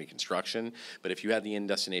accidents, there's going to be construction, but if you have the end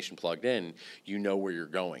destination plugged in, you know where you're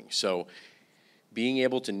going. So being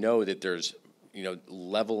able to know that there's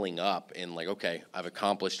leveling up and like, okay, I've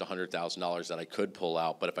accomplished $100,000 that I could pull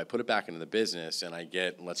out, but if I put it back into the business and I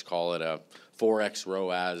get, let's call it a 4x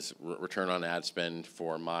ROAS, return on ad spend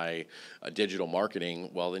for my digital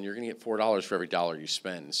marketing, well, then you're going to get $4 for every dollar you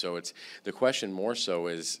spend. So the question more so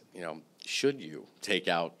is, should you take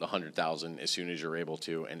out the $100,000 as soon as you're able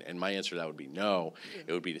to? And my answer to that would be no.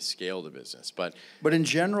 It would be to scale the business. But in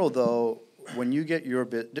general, though, when you get your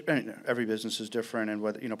every business is different, and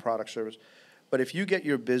whether product, service. But if you get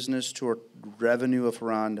your business to a revenue of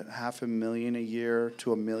around $500,000 a year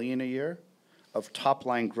to $1 million a year of top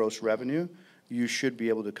line gross revenue, you should be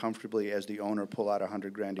able to comfortably, as the owner, pull out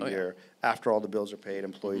 $100,000 a year after all the bills are paid,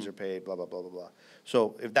 employees are paid, blah blah blah blah blah.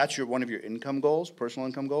 So if that's one of your income goals, personal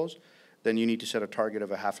income goals, then you need to set a target of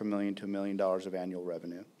 $500,000 to $1 million of annual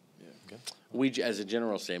revenue. We, as a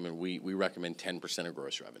general statement, we recommend 10% of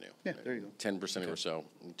gross revenue. Yeah, there you go. 10% or so,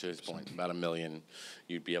 to his point, about $1 million,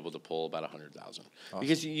 you'd be able to pull about $100,000. Awesome.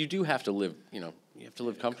 Because you do have to live, you have to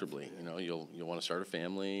live comfortably. You'll want to start a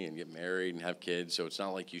family and get married and have kids. So it's not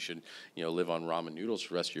like you should, live on ramen noodles for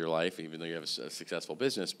the rest of your life, even though you have a successful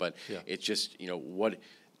business. But it's just, what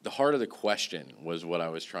the heart of the question was what I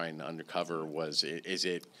was trying to uncover was, is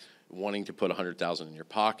it wanting to put $100,000 in your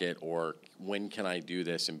pocket, or when can I do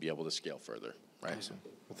this and be able to scale further, right? Awesome.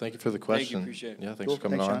 Well, thank you for the question. Thank you, appreciate it. Yeah, thanks Cool. for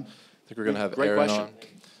coming Thanks, on. Sean. I think we're going to have Great Aaron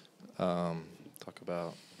question. on. Talk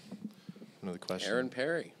about another question. Aaron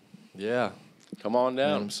Perry, Yeah, come on man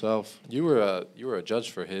down. himself. You were a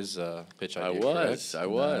judge for his pitch idea. I was. correct? I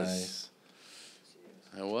was. Nice.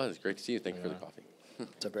 I was. Great to see you. Thank you for the coffee.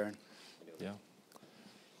 What's up, Aaron? Yeah.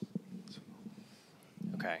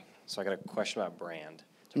 Okay, so I got a question about brand.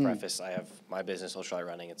 To preface, I have my business, Ultralight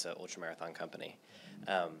Running. It's an ultramarathon company.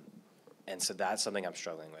 And so that's something I'm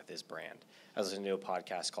struggling with is brand. I was listening to a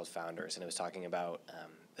podcast called Founders, and it was talking about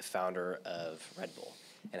the founder of Red Bull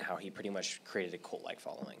and how he pretty much created a cult-like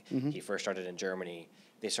following. He first started in Germany.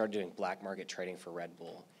 They started doing black market trading for Red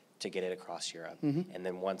Bull to get it across Europe. And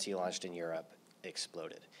then once he launched in Europe, it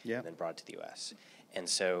exploded. And then brought it to the U.S. And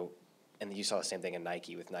you saw the same thing in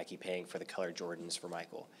Nike, with Nike paying for the color Jordans for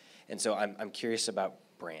Michael. And so I'm curious about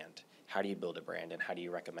brand. How do you build a brand, and how do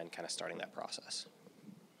you recommend kind of starting that process?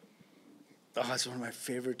 Oh, that's one of my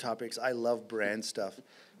favorite topics. I love brand stuff,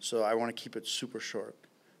 so I want to keep it super short.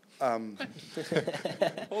 Hold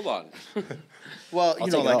on. Well, I'll take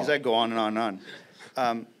it all. as I go on and on and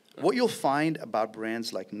on. What you'll find about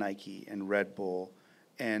brands like Nike and Red Bull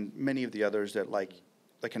and many of the others that like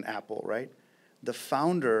an Apple, right? The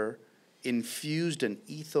founder infused an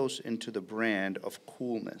ethos into the brand of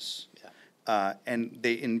coolness. And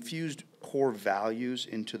they infused core values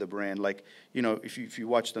into the brand. Like, if you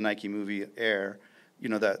watch the Nike movie Air,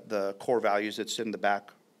 the core values that sit in the back,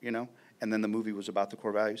 and then the movie was about the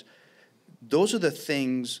core values. Those are the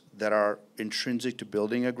things that are intrinsic to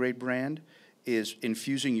building a great brand, is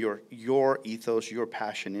infusing your ethos, your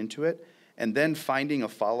passion into it, and then finding a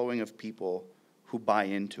following of people who buy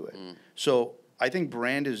into it. So I think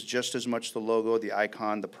brand is just as much the logo, the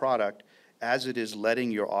icon, the product, as it is letting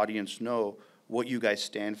your audience know what you guys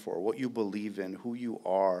stand for, what you believe in, who you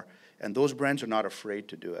are. And those brands are not afraid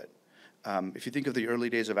to do it. If you think of the early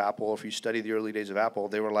days of Apple, if you study the early days of Apple,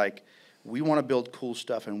 they were like, we want to build cool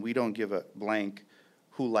stuff, and we don't give a blank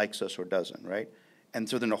who likes us or doesn't, right? And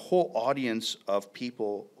so then a whole audience of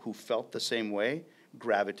people who felt the same way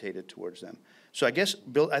gravitated towards them. So I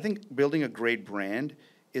think building a great brand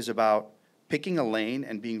is about picking a lane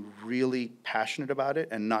and being really passionate about it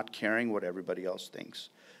and not caring what everybody else thinks.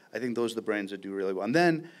 I think those are the brands that do really well. And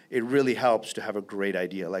then it really helps to have a great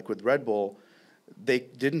idea. Like with Red Bull, they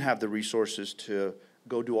didn't have the resources to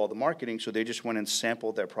go do all the marketing, so they just went and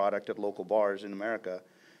sampled their product at local bars in America.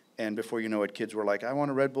 And before you know it, kids were like, I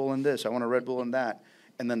want a Red Bull in this, I want a Red Bull in that.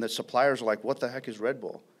 And then the suppliers are like, what the heck is Red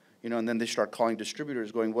Bull? And then they start calling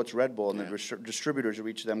distributors going, what's Red Bull? And the distributors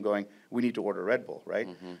reach them going, we need to order Red Bull, right?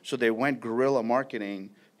 So they went guerrilla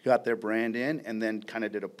marketing, got their brand in, and then kind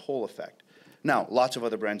of did a pull effect. Now, lots of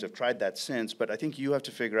other brands have tried that since, but I think you have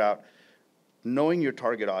to figure out, knowing your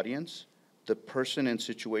target audience, the person and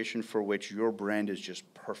situation for which your brand is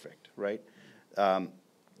just perfect, right?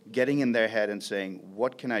 Getting in their head and saying,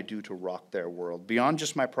 what can I do to rock their world? Beyond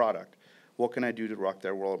just my product, what can I do to rock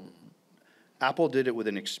their world? Apple did it with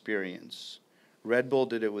an experience. Red Bull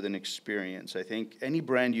did it with an experience. I think any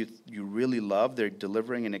brand you really love, they're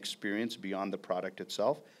delivering an experience beyond the product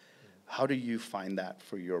itself. How do you find that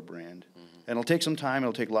for your brand? And it'll take some time.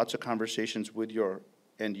 It'll take lots of conversations with your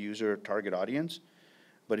end user target audience.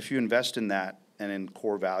 But if you invest in that and in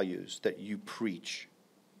core values that you preach,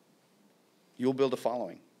 you'll build a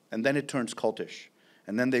following. And then it turns cultish.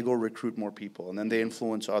 And then they go recruit more people. And then they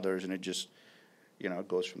influence others. And it just, it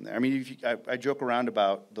goes from there. I mean, I joke around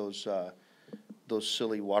about those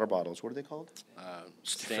silly water bottles. What are they called?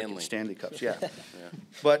 Stanley. Stanley cups, yeah.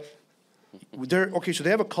 But so they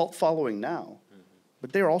have a cult following now.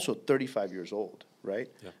 But they're also 35 years old, right?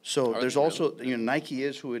 Yeah. So there's also, Nike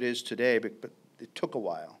is who it is today, but it took a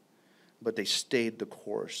while. But they stayed the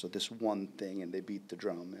course of this one thing, and they beat the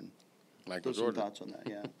drum. And Michael those are Jordan. thoughts on that,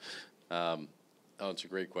 yeah. It's a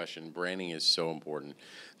great question. Branding is so important.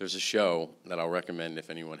 There's a show that I'll recommend if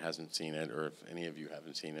anyone hasn't seen it, or if any of you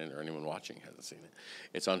haven't seen it, or anyone watching hasn't seen it.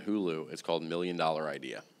 It's on Hulu. It's called $1 Million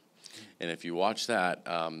Idea. And if you watch that,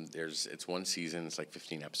 it's one season, it's like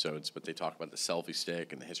 15 episodes, but they talk about the selfie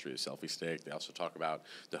stick and the history of the selfie stick. They also talk about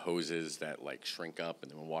the hoses that like shrink up,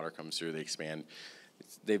 and then when water comes through, they expand.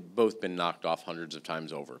 They've both been knocked off hundreds of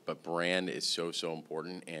times over, but brand is so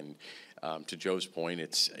important. And to Joe's point,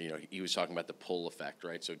 it's, he was talking about the pull effect,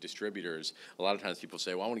 right? So distributors, a lot of times people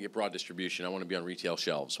say, well, I want to get broad distribution. I want to be on retail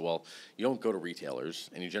shelves. Well, you don't go to retailers,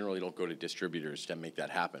 and you generally don't go to distributors to make that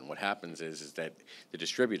happen. What happens is that the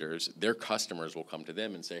distributors, their customers will come to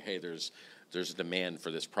them and say, hey, there's a demand for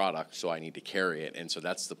this product, so I need to carry it. And so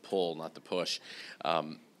that's the pull, not the push.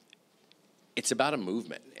 It's about a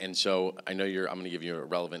movement. And so I know I'm going to give you a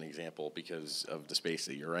relevant example because of the space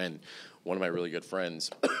that you're in. One of my really good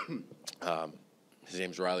friends, his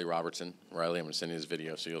name's Riley Robertson. Riley, I'm going to send you his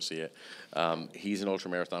video so you'll see it. He's an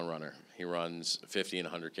ultramarathon runner. He runs 50 and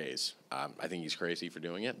 100 Ks. I think he's crazy for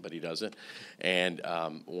doing it, but he does it. And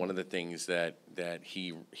one of the things that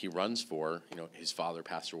he runs for, his father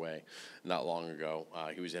passed away not long ago.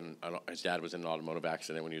 His dad was in an automotive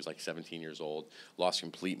accident when he was like 17 years old, lost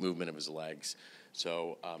complete movement of his legs.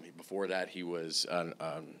 So before that, he was an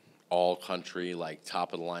all-country, like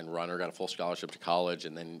top-of-the-line runner, got a full scholarship to college,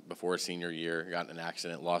 and then before his senior year, got in an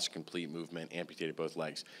accident, lost complete movement, amputated both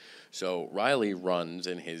legs. So Riley runs,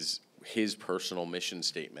 and his personal mission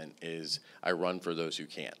statement is, I run for those who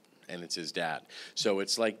can't, and it's his dad. So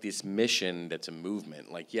it's like this mission that's a movement.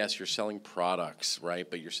 Like, yes, you're selling products, right,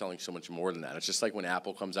 but you're selling so much more than that. It's just like when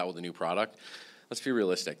Apple comes out with a new product. Let's be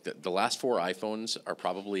realistic. The last 4 iPhones are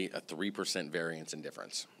probably a 3% variance in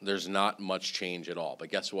difference. There's not much change at all.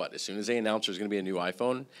 But guess what? As soon as they announce there's going to be a new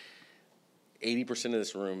iPhone, 80% of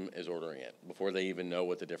this room is ordering it before they even know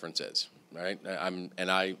what the difference is, right? I'm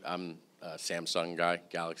a Samsung guy,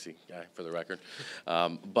 Galaxy guy, for the record.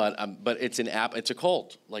 But it's an app. It's a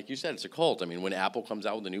cult, like you said. It's a cult. I mean, when Apple comes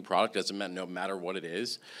out with a new product, no matter what it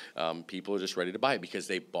is, people are just ready to buy it because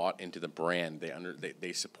they bought into the brand.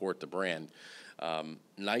 They support the brand.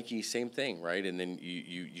 Nike, same thing, right? And then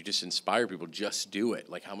you just inspire people, just do it.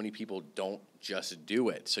 Like, how many people don't just do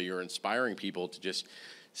it? So you're inspiring people to just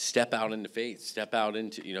step out into faith, step out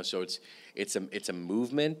into, so it's a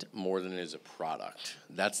movement more than it is a product.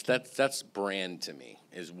 That's brand to me,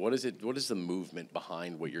 is what is the movement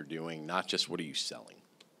behind what you're doing, not just what are you selling,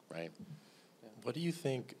 right? What do you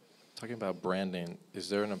think, talking about branding, is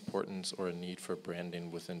there an importance or a need for branding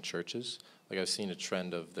within churches? Like, I've seen a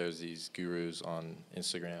trend of there's these gurus on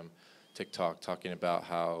Instagram, TikTok, talking about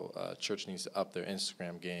how church needs to up their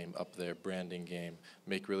Instagram game, up their branding game,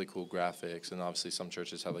 make really cool graphics, and obviously some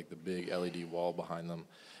churches have like the big LED wall behind them.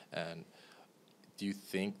 And do you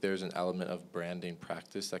think there's an element of branding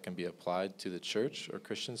practice that can be applied to the church or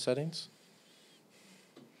Christian settings?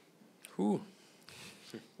 Ooh.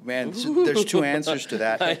 Man, there's 2 answers to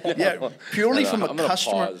that. Yeah, purely from a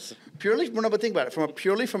customer. But think about it.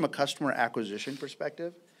 Purely from a customer acquisition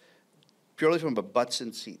perspective, purely from a butts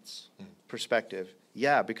and seats perspective,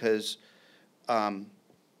 yeah, because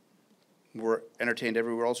we're entertained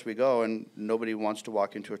everywhere else we go, and nobody wants to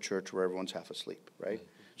walk into a church where everyone's half asleep, right?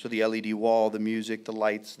 So the LED wall, the music, the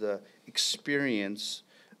lights, the experience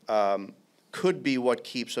could be what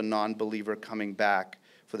keeps a non-believer coming back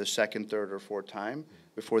for the second, third, or fourth time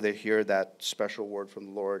before they hear that special word from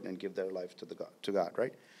the Lord and give their life to God,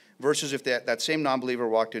 right? Versus if that same non-believer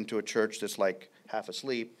walked into a church that's like half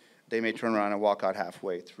asleep, they may turn around and walk out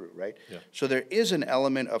halfway through, right? Yeah. So there is an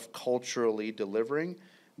element of culturally delivering,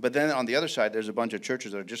 But then on the other side, there's a bunch of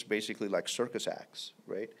churches that are just basically like circus acts,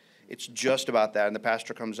 right? It's just about that, and the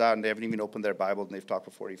pastor comes out and they haven't even opened their Bible and they've talked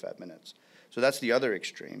for 45 minutes. So that's the other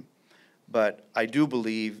extreme. But I do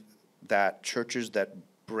believe that churches that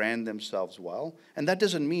brand themselves well, and that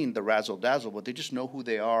doesn't mean the razzle-dazzle, but they just know who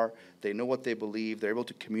they are, they know what they believe, they're able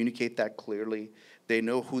to communicate that clearly, they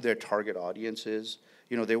know who their target audience is.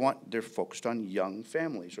 You know, they're focused on young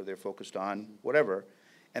families, or they're focused on whatever,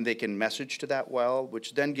 and they can message to that well,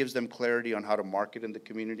 which then gives them clarity on how to market in the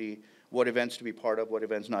community, what events to be part of, what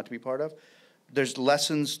events not to be part of. There's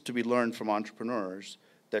lessons to be learned from entrepreneurs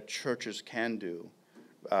that churches can do,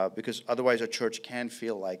 because otherwise a church can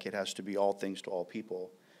feel like it has to be all things to all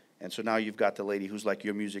people. And so now you've got the lady who's like,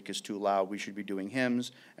 your music is too loud, we should be doing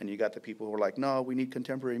hymns. And you got the people who are like, no, we need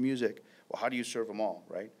contemporary music. Well, how do you serve them all,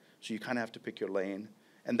 right? So you kind of have to pick your lane.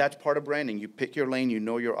 And that's part of branding. You pick your lane, you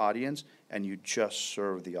know your audience, and you just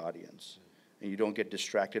serve the audience. And you don't get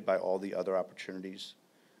distracted by all the other opportunities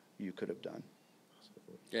you could have done.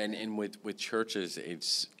 And with churches,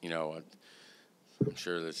 it's, you know, I'm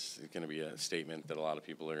sure this is going to be a statement that a lot of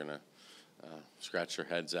people are going to scratch their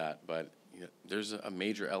heads at, but you know, there's a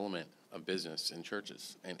major element of business in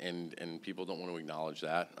churches, and people don't want to acknowledge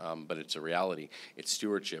that, but it's a reality. It's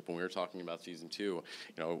stewardship. When we were talking about season 2, you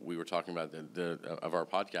know, we were talking about of our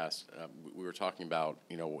podcast. We were talking about,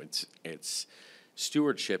 you know, it's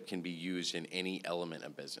stewardship can be used in any element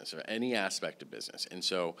of business or any aspect of business. And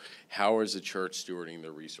so, how is the church stewarding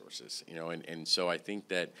their resources? You know, and so I think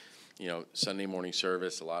that, you know, Sunday morning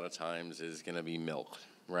service a lot of times is going to be milk,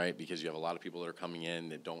 right? Because you have a lot of people that are coming in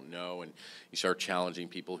that don't know, and you start challenging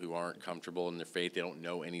people who aren't comfortable in their faith. They don't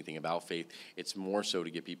know anything about faith. It's more so to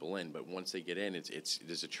get people in, but once they get in,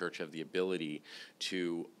 does a church have the ability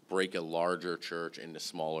to break a larger church into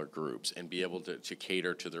smaller groups and be able to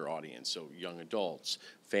cater to their audience? So young adults,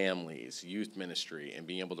 families, youth ministry, and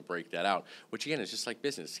being able to break that out, which again is just like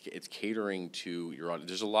business. It's catering to your audience.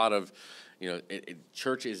 There's a lot of, you know,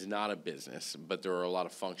 church is not a business, but there are a lot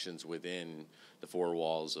of functions within the four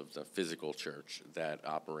walls of the physical church that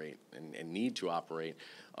operate and need to operate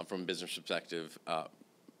from a business perspective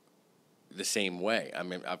the same way. I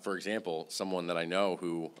mean, for example, someone that I know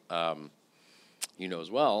who you know as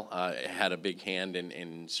well, had a big hand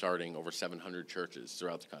in starting over 700 churches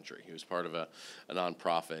throughout the country. He was part of a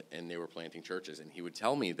nonprofit, and they were planting churches. And he would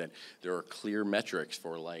tell me that there are clear metrics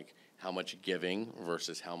for, like, how much giving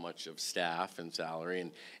versus how much of staff and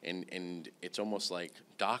salary. And it's almost like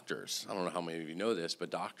doctors. I don't know how many of you know this, but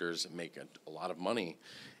doctors make a lot of money,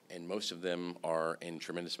 and most of them are in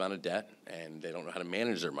tremendous amount of debt, and they don't know how to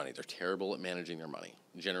manage their money. They're terrible at managing their money,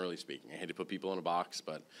 generally speaking. I hate to put people in a box,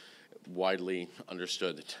 but widely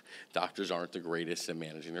understood that doctors aren't the greatest at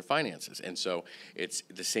managing their finances. And so it's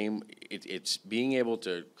the same, it's being able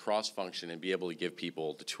to cross-function and be able to give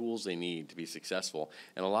people the tools they need to be successful.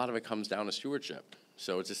 And a lot of it comes down to stewardship.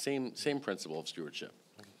 So it's the same principle of stewardship.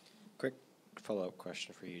 Quick follow-up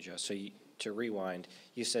question for you, Joe. So to rewind,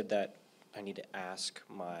 you said that I need to ask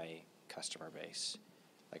my customer base.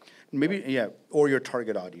 Like Maybe, yeah, or your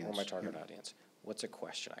target audience. Or my target audience. What's a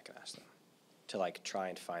question I can ask them to, like, try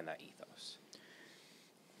and find that ethos?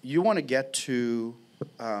 You want to get to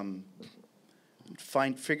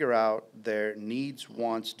figure out their needs,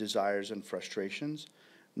 wants, desires, and frustrations,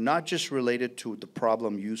 not just related to the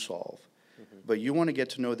problem you solve, but you want to get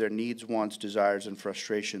to know their needs, wants, desires, and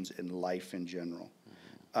frustrations in life in general.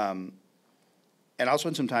 And I'll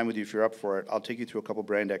spend some time with you if you're up for it. I'll take you through a couple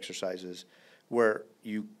brand exercises where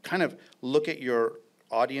you kind of look at your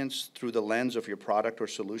audience through the lens of your product or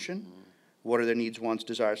solution. What are their needs, wants,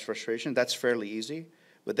 desires, frustration? That's fairly easy.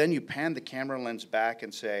 But then you pan the camera lens back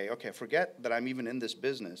and say, okay, forget that I'm even in this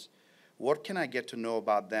business. What can I get to know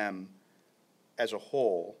about them as a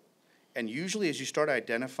whole? And usually as you start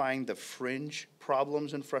identifying the fringe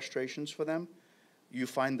problems and frustrations for them, you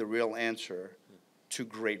find the real answer to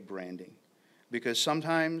great branding. Because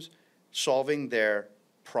sometimes solving their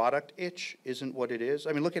product itch isn't what it is.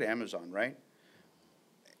 I mean, look at Amazon, right?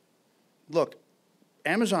 Look,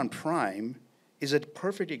 Amazon Prime is a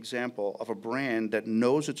perfect example of a brand that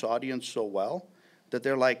knows its audience so well that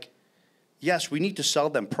they're like, yes, we need to sell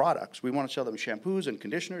them products. We want to sell them shampoos and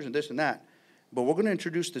conditioners and this and that. But we're going to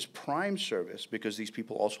introduce this Prime service because these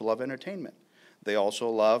people also love entertainment. They also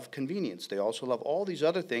love convenience. They also love all these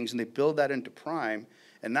other things, and they build that into Prime.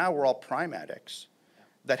 And now we're all Prime addicts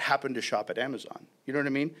that happen to shop at Amazon. You know what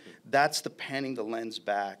I mean? That's the panning the lens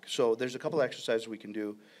back. So there's a couple of exercises we can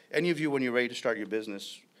do. Any of you, when you're ready to start your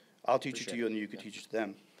business, I'll teach it to you and you can teach it to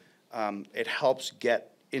them. It helps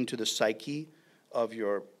get into the psyche of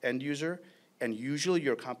your end user, and usually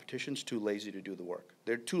your competition's too lazy to do the work.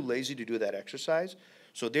 They're too lazy to do that exercise.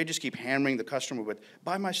 So they just keep hammering the customer with,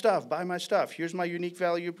 buy my stuff, buy my stuff. Here's my unique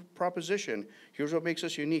value proposition. Here's what makes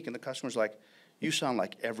us unique. And the customer's like, you sound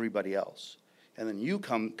like everybody else. And then you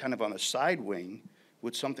come kind of on a side wing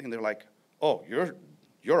with something they're like, oh,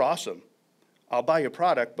 you're awesome. I'll buy your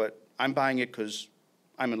product, but I'm buying it because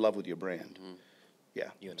I'm in love with your brand. Yeah.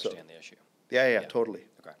 You understand the issue. Yeah, totally.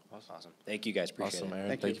 Okay, awesome. Thank you guys. Appreciate Awesome, it. Aaron.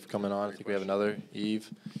 Thank Thank you. you for coming on. I think we have another Eve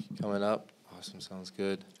coming up. Awesome, sounds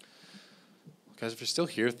good. Guys, if you're still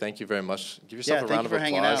here, thank you very much. Give yourself a thank round you of for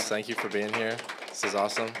hanging applause. out. Thank you for being here. This is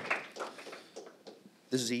awesome.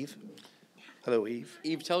 This is Eve. Hello, Eve.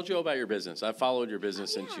 Eve, tell Joe about your business. I've followed your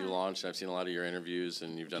business since you launched. I've seen a lot of your interviews,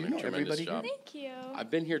 and you've done You a know tremendous everybody job. here? Thank you.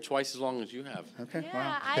 I've been here twice as long as you have. Okay, Yeah,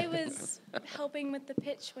 wow. I was helping with the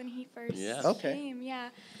pitch when he first Yeah. Okay. came. Yeah.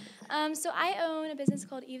 So I own a business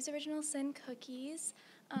called Eve's Original Sin Cookies.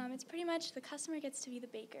 It's pretty much the customer gets to be the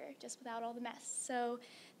baker, just without all the mess. So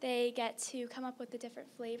they get to come up with the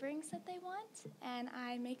different flavorings that they want, and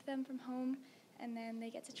I make them from home, and then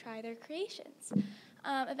they get to try their creations.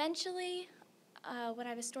 Eventually, when I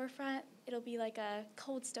have a storefront, it'll be like a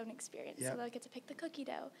Cold Stone experience. Yeah. So they'll get to pick the cookie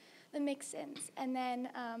dough, the mix-ins, and then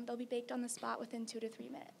they'll be baked on the spot within 2 to 3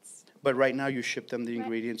 minutes. But right now you ship them the Right.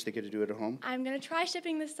 ingredients, they get to do it at home? I'm going to try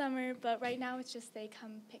shipping this summer, but right now it's just they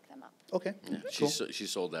come pick them up. Okay, Yeah. cool. She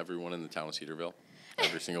sold everyone in the town of Cedarville,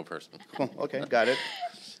 every single person. Cool. Okay, got it.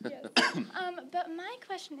 Yes. But my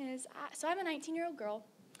question is, so I'm a 19-year-old girl.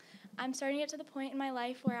 I'm starting to get to the point in my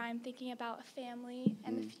life where I'm thinking about a family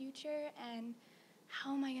and the future, and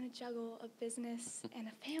how am I going to juggle a business and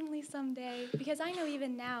a family someday? Because I know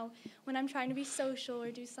even now, when I'm trying to be social or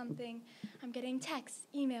do something, I'm getting texts,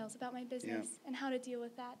 emails about my business and how to deal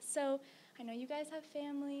with that. So I know you guys have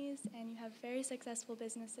families and you have very successful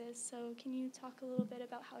businesses. So can you talk a little bit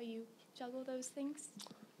about how you juggle those things?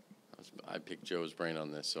 I picked Joe's brain on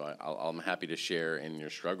this, so I'm happy to share in your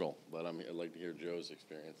struggle, but I'd like to hear Joe's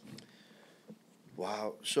experience.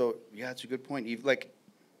 Wow. So, yeah, it's a good point, Eve. Like,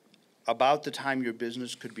 about the time your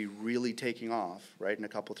business could be really taking off, right, in a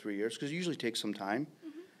couple, 3 years, because it usually takes some time,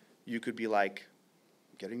 you could be, like,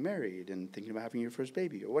 getting married and thinking about having your first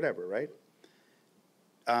baby or whatever, right?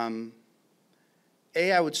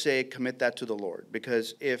 I would say commit that to the Lord,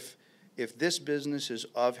 because if this business is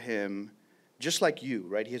of Him, just like you,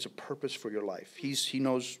 right, He has a purpose for your life. He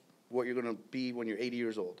knows what you're going to be when you're 80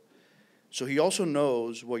 years old. So He also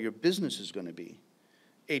knows what your business is going to be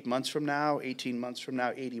 8 months from now, 18 months from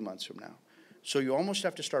now, 80 months from now. So you almost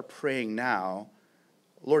have to start praying now,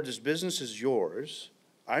 Lord, this business is yours.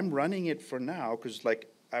 I'm running it for now because,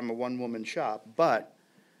 like, I'm a one-woman shop, but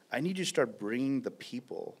I need you to start bringing the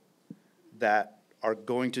people that are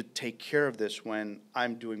going to take care of this when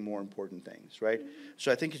I'm doing more important things, right?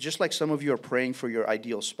 So I think it's just like some of you are praying for your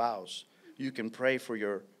ideal spouse. You can pray for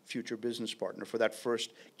your future business partner, for that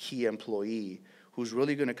first key employee who's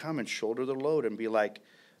really going to come and shoulder the load and be like,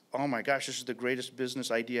 oh my gosh, this is the greatest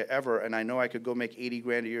business idea ever, and I know I could go make 80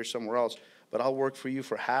 grand a year somewhere else, but I'll work for you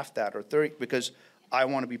for half that or 30 because I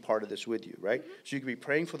want to be part of this with you, right? So you can be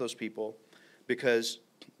praying for those people because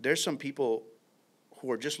there's some people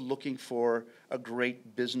who are just looking for a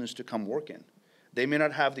great business to come work in. They may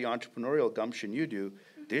not have the entrepreneurial gumption you do.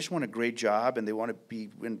 They just want a great job and they want to be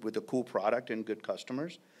with a cool product and good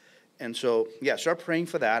customers. And so, yeah, start praying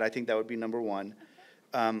for that. I think that would be number one.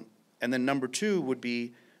 And then number two would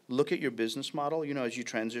be look at your business model, you know, as you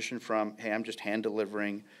transition from, hey, I'm just hand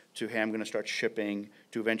delivering to, hey, I'm going to start shipping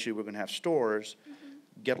to eventually we're going to have stores.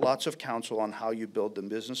 Get lots of counsel on how you build the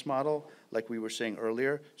business model, like we were saying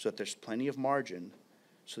earlier, so that there's plenty of margin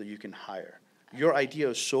so that you can hire. Your idea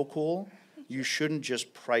is so cool, you shouldn't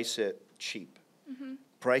just price it cheap.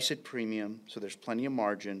 Price it premium so there's plenty of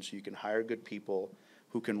margin so you can hire good people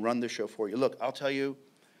who can run the show for you. Look, I'll tell you,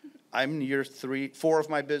 I'm in year 4 of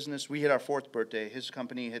my business. We hit our 4th birthday. His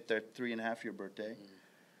company hit their 3.5-year birthday.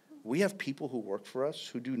 We have people who work for us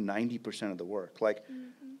who do 90% of the work. Like,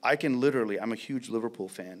 I can literally, I'm a huge Liverpool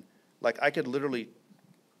fan. Like, I could literally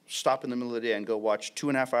stop in the middle of the day and go watch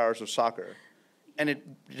 2.5 hours of soccer, and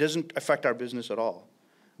it doesn't affect our business at all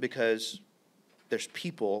because there's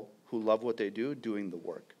people who love what they do doing the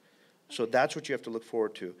work. So that's what you have to look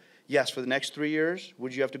forward to. Yes, for the next 3 years,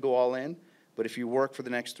 would you have to go all in? But if you work for the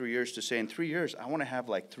next 3 years to say, in 3 years, I want to have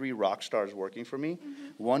like 3 rock stars working for me,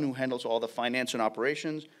 one who handles all the finance and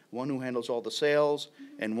operations, one who handles all the sales,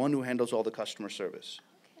 and one who handles all the customer service.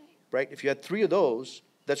 Okay. Right? If you had 3 of those,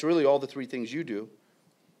 that's really all the 3 things you do,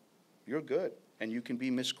 you're good. And you can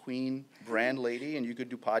be Miss Queen brand lady, and you could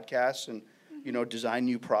do podcasts and, you know, design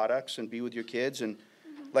new products and be with your kids. And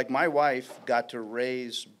like my wife got to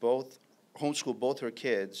homeschool both her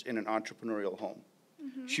kids in an entrepreneurial home.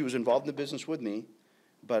 She was involved in the business with me,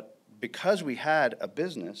 But because we had a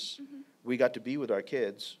business, we got to be with our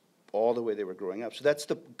kids all the way they were growing up. So that's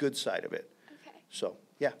the good side of it. Okay. So,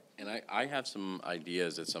 yeah. And I have some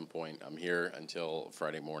ideas at some point. I'm here until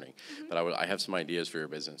Friday morning, but I have some ideas for your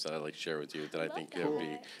business that I'd like to share with you that I Love think would be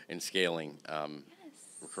that. in scaling,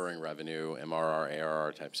 recurring revenue, MRR,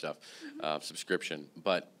 ARR type stuff, subscription.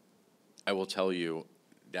 But I will tell you,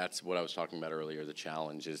 that's what I was talking about earlier. The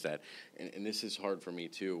challenge is that, and this is hard for me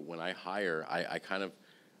too, when I hire,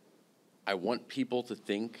 I want people to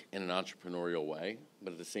think in an entrepreneurial way,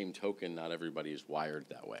 but at the same token, not everybody is wired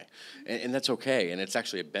that way. And that's okay, and it's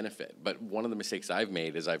actually a benefit. But one of the mistakes I've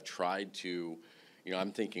made is I've tried to,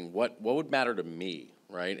 I'm thinking, what would matter to me,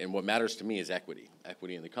 right? And what matters to me is equity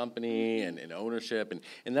in the company and ownership,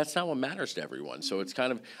 and that's not what matters to everyone. So it's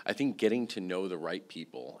kind of, I think, getting to know the right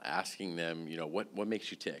people, asking them, what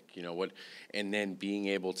makes you tick, and then being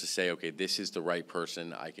able to say, okay, this is the right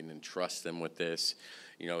person, I can entrust them with this,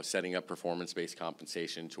 setting up performance-based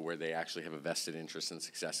compensation to where they actually have a vested interest in the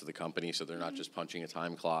success of the company, so they're not just punching a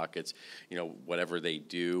time clock. It's, whatever they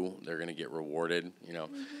do, they're going to get rewarded,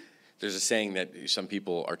 There's a saying that some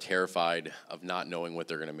people are terrified of not knowing what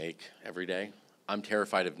they're going to make every day. I'm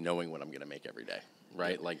terrified of knowing what I'm going to make every day,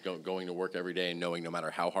 right? Like going to work every day and knowing no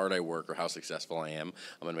matter how hard I work or how successful I am,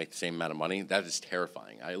 I'm going to make the same amount of money. That is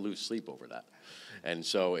terrifying. I lose sleep over that. And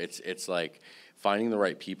so it's like finding the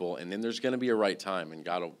right people, and then there's going to be a right time, and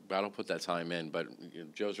God will put that time in. But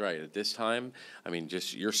Joe's right. At this time,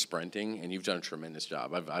 just you're sprinting, and you've done a tremendous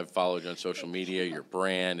job. I've followed you on social media, your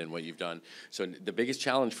brand, and what you've done. So the biggest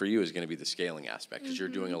challenge for you is going to be the scaling aspect, because you're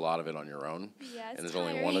doing a lot of it on your own. Yeah, and there's tiring.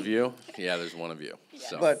 only one of you. Yeah, there's one of you. Yes.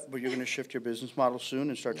 So But you're going to shift your business model soon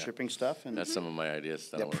and start shipping stuff. And that's some of my ideas.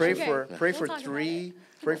 That I yeah, wanna pray share. for We'll talk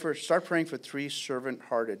about it. start praying for 3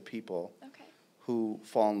 servant-hearted people Okay. who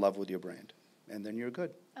fall in love with your brand, and then you're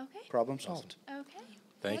good. Okay. Problem solved. Okay.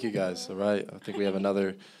 Thank you, guys. All right. I think we have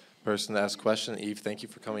another person to ask a question. Eve, thank you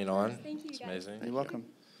for coming on. Thank you, It's guys. amazing. You're welcome.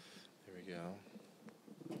 Here we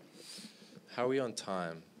go. How are we on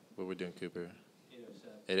time? What are we doing, Cooper?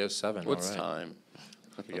 8:07. What's all right. time?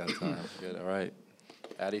 We got time. Good. All right.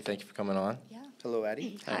 Addie, thank you for coming on. Yeah. Hello,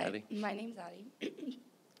 Addie. Hi, Addie. My name's Addie.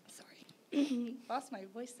 Sorry. Lost my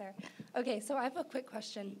voice there. Okay, so I have a quick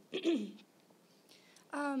question.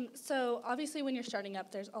 So obviously when you're starting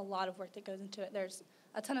up, there's a lot of work that goes into it. There's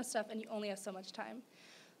a ton of stuff, and you only have so much time.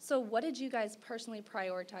 So what did you guys personally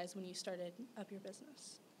prioritize when you started up your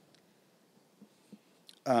business?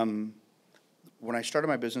 When I started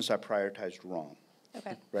my business, I prioritized wrong.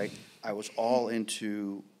 Okay. Right? I was all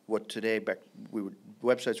into what today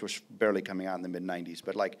websites were barely coming out in the mid-90s,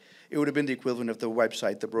 but like it would have been the equivalent of the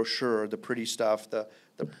website, the brochure, the pretty stuff,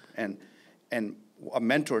 and a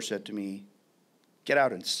mentor said to me, get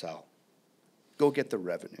out and sell. Go get the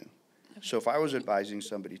revenue. So if I was advising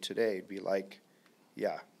somebody today, it'd be like,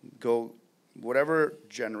 yeah, go, whatever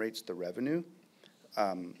generates the revenue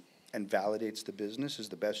and validates the business is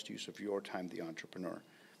the best use of your time, the entrepreneur.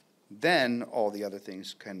 Then all the other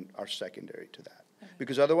things are secondary to that.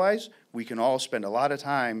 Because otherwise, we can all spend a lot of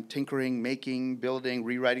time tinkering, making, building,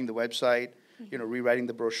 rewriting the website, rewriting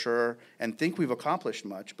the brochure, and think we've accomplished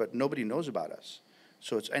much, but nobody knows about us.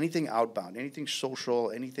 So it's anything outbound, anything social,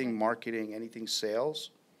 anything marketing, anything sales,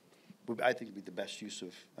 I think would be the best use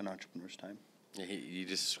of an entrepreneur's time. Yeah, you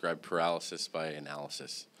just described paralysis by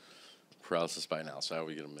analysis. Paralysis by analysis. I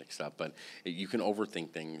always get them mixed up. But you can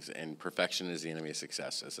overthink things, and perfection is the enemy of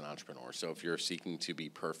success as an entrepreneur. So if you're seeking to be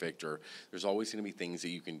perfect, or there's always going to be things that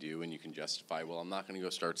you can do and you can justify, well, I'm not going to go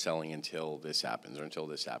start selling until this happens or until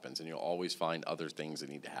this happens. And you'll always find other things that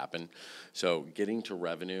need to happen. So getting to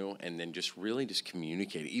revenue and then just really just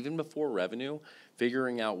communicate. Even before revenue,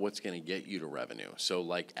 figuring out what's going to get you to revenue. So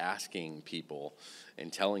like asking people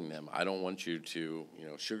and telling them, I don't want you to,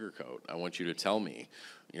 sugarcoat. I want you to tell me,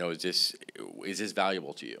 is this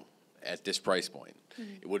valuable to you at this price point?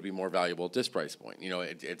 Mm-hmm. It would be more valuable at this price point.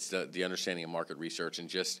 It's the understanding of market research and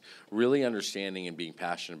just really understanding and being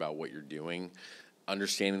passionate about what you're doing,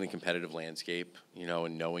 understanding the competitive landscape,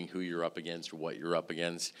 and knowing who you're up against, what you're up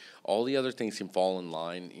against. All the other things can fall in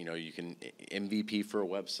line. You can MVP for a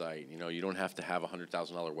website. You don't have to have a $100,000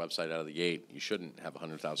 website out of the gate. You shouldn't have a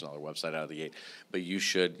 $100,000 website out of the gate, but you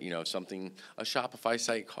should. A Shopify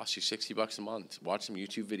site costs you $60 a month. Watch some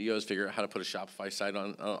YouTube videos, figure out how to put a Shopify site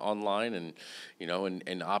online, and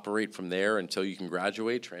and operate from there until you can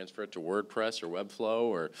graduate, transfer it to WordPress or Webflow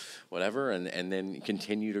or whatever, and then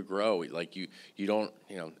continue to grow. Like you don't.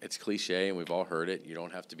 It's cliche, and we've all heard it. You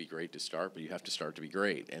don't have to be great to start, but you have to start to be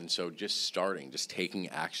great. And so just starting, just taking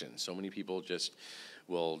action. So many people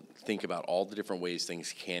will think about all the different ways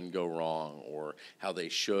things can go wrong or how they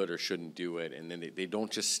should or shouldn't do it, and then they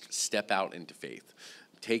don't just step out into faith.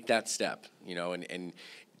 Take that step, you know, and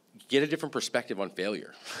get a different perspective on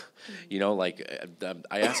failure. You know, like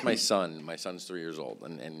I asked my son's 3 years old,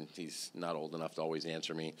 and he's not old enough to always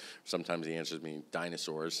answer me. Sometimes he answers me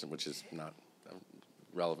dinosaurs, which is not a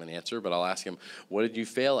relevant answer, but I'll ask him, what did you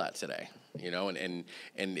fail at today? You know, and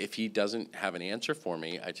if he doesn't have an answer for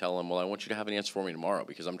me, I tell him, well, I want you to have an answer for me tomorrow,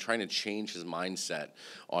 because I'm trying to change his mindset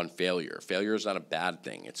on failure. Failure is not a bad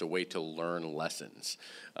thing. It's a way to learn lessons.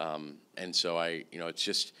 And so it's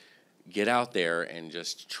just get out there and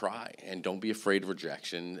just try, and don't be afraid of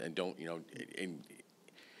rejection, and don't,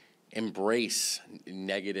 embrace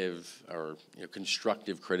negative or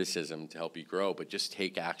constructive criticism to help you grow, but just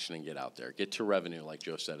take action and get out there. Get to revenue, like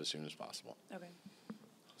Joe said, as soon as possible. Okay.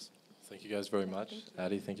 Thank you guys very much.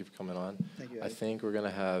 Addie, thank you for coming on. Thank you, I Addie. think we're going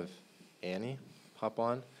to have Annie pop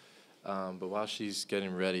on. But while she's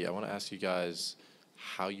getting ready, I want to ask you guys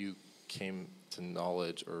how you came to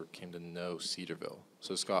knowledge or came to know Cedarville.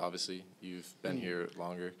 So, Scott, obviously, you've been here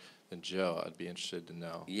longer than Joe. I'd be interested to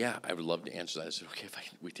know. Yeah, I would love to answer that. Is it okay if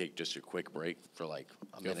we take just a quick break for like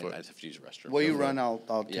a minute? I just have to use the restroom. While you run, I'll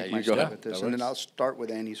Yeah, take you my go stab ahead. at this, That and then works. I'll start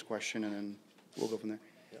with Annie's question, and then we'll go from there.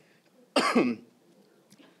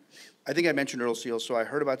 I think I mentioned Earl Seal, so I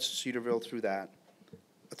heard about Cedarville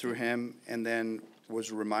through him, and then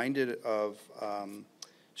was reminded of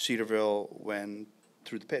Cedarville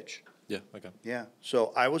through the pitch. Yeah, okay. Yeah,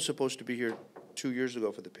 so I was supposed to be here 2 years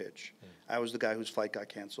ago for the pitch. I was the guy whose flight got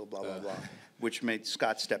canceled, blah, blah, blah, which made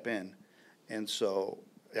Scott step in. And so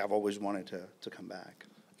I've always wanted to come back.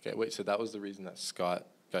 Okay, wait, so that was the reason that Scott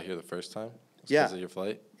got here the first time? Yeah. Because of your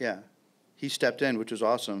flight? Yeah, he stepped in, which was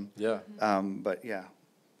awesome. Yeah. But yeah,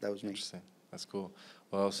 that was me. Interesting. That's cool.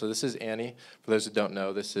 Well, so this is Annie. For those who don't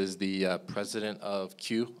know, this is the president of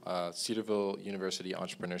CUE, Cedarville University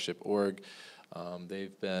Entrepreneurship Org.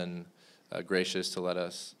 They've been gracious to let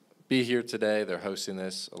us be here today. They're hosting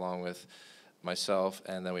this along with myself,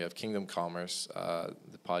 and then we have Kingdom Kommerce,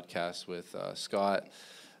 the podcast with Scott,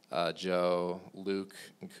 Joe, Luke,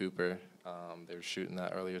 and Cooper. They were shooting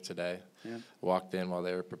that earlier today. Yeah. Walked in while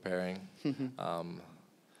they were preparing.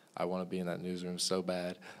 I want to be in that newsroom so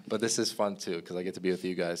bad. But this is fun, too, because I get to be with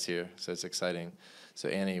you guys here, so it's exciting. So,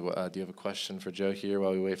 Annie, do you have a question for Joe here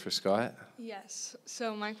while we wait for Scott? Yes.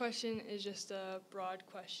 So my question is just a broad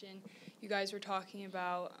question. You guys were talking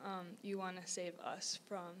about you want to save us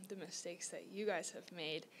from the mistakes that you guys have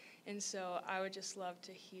made. And so I would just love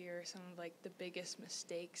to hear some of like the biggest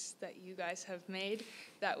mistakes that you guys have made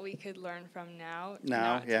that we could learn from now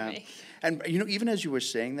not yeah. to make. And, even as you were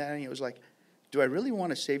saying that, Annie, it was like, do I really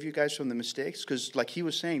want to save you guys from the mistakes? Because like he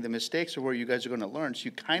was saying, the mistakes are where you guys are going to learn. So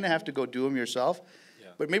you kind of have to go do them yourself. Yeah.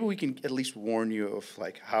 But maybe we can at least warn you of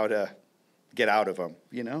like how to get out of them,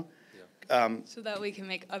 Yeah. So that we can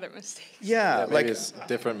make other mistakes. Yeah. Maybe it's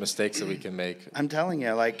different mistakes that we can make. I'm telling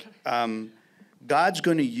you, God's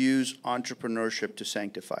going to use entrepreneurship to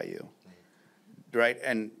sanctify you, right?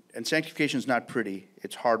 And sanctification is not pretty.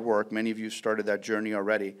 It's hard work. Many of you started that journey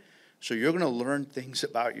already. So you're going to learn things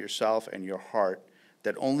about yourself and your heart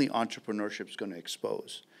that only entrepreneurship is going to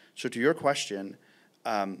expose. So to your question,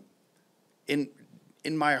 in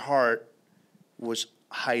my heart was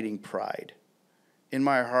hiding pride. In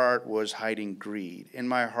my heart was hiding greed. In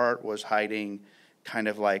my heart was hiding kind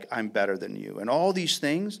of like, I'm better than you. And all these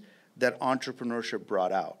things that entrepreneurship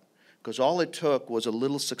brought out. Because all it took was a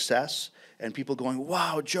little success and people going,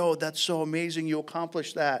 wow, Joe, that's so amazing, you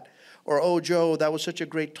accomplished that. Or, oh, Joe, that was such a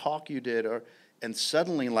great talk you did. And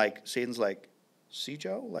suddenly, like, Satan's like, see,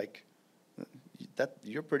 Joe, like, that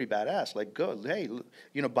you're pretty badass. Like, go, hey,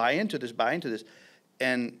 buy into this.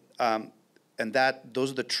 And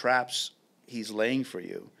those are the traps he's laying for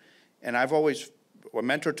you. And a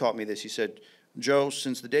mentor taught me this. He said, Joe,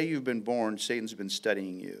 since the day you've been born, Satan's been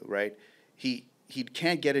studying you, right? He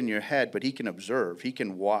can't get in your head, but he can observe. He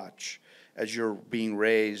can watch as you're being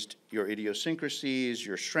raised, your idiosyncrasies,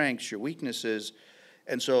 your strengths, your weaknesses.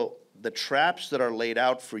 And so the traps that are laid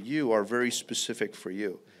out for you are very specific for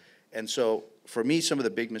you. And so for me, some of the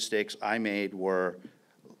big mistakes I made were,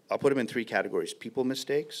 I'll put them in three categories: people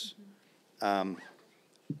mistakes, kind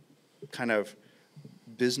of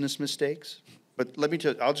business mistakes. But let me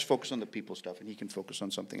tell you, I'll just focus on the people stuff, and he can focus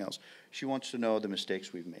on something else. She wants to know the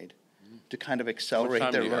mistakes we've made to kind of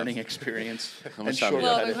accelerate their learning experience. How much time do you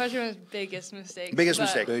Well, have? the question was biggest mistakes. Biggest but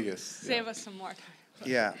mistake. Biggest. Save us some more time.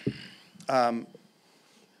 Yeah.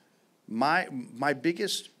 My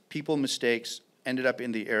biggest people mistakes ended up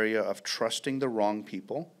in the area of trusting the wrong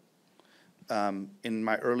people. In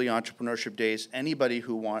my early entrepreneurship days, anybody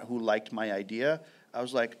who liked my idea, I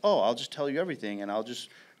was like, oh, I'll just tell you everything, and I'll just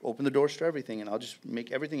open the doors to everything, and I'll just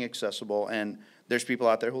make everything accessible, and there's people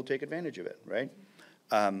out there who'll take advantage of it, right?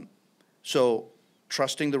 So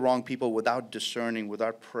trusting the wrong people without discerning,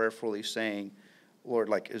 without prayerfully saying, Lord,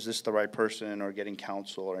 like, is this the right person, or getting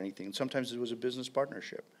counsel or anything? Sometimes it was a business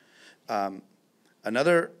partnership. The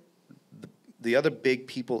other big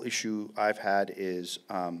people issue I've had is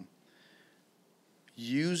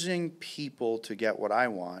using people to get what I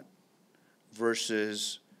want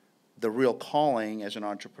versus the real calling as an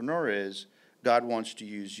entrepreneur is God wants to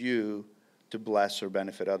use you to bless or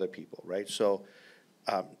benefit other people, right? So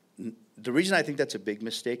the reason I think that's a big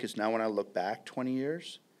mistake is now when I look back 20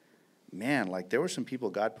 years, man, like there were some people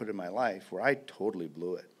God put in my life where I totally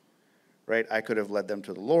blew it, right? I could have led them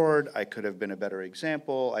to the Lord. I could have been a better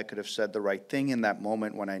example. I could have said the right thing in that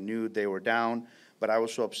moment when I knew they were down, but I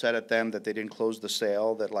was so upset at them that they didn't close the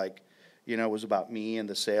sale that, like, you know, it was about me and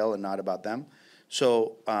the sale and not about them.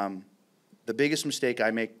 So the biggest mistake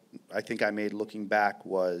I think I made looking back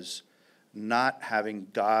was not having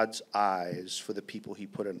God's eyes for the people he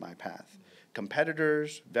put in my path.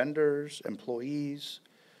 Competitors, vendors, employees,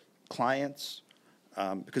 clients,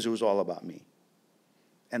 because it was all about me.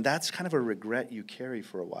 And that's kind of a regret you carry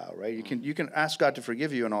for a while, right? You can ask God to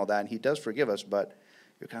forgive you and all that, and he does forgive us, but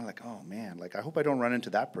you're kind of like, oh man, like I hope I don't run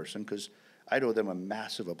into that person because I'd owe them a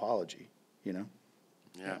massive apology, you know?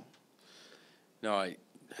 Yeah. No,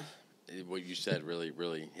 what you said really,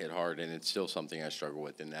 really hit hard, and it's still something I struggle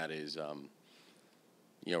with, and that is,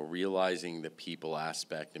 you know, realizing the people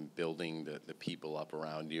aspect and building the people up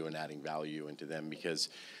around you and adding value into them, because,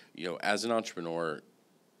 you know, as an entrepreneur,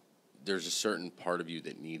 there's a certain part of you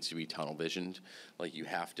that needs to be tunnel visioned. Like you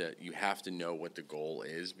have to know what the goal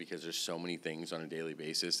is, because there's so many things on a daily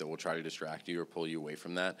basis that will try to distract you or pull you away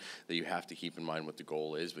from that you have to keep in mind what the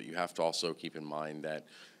goal is, but you have to also keep in mind that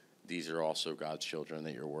these are also God's children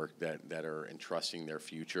that that are entrusting their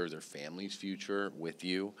future, their family's future with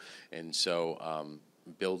you. And so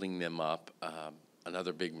building them up,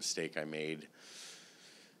 another big mistake I made,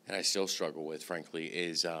 and I still struggle with, frankly,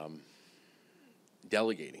 is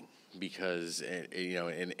delegating. Because, you know,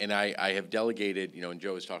 and I have delegated, you know, and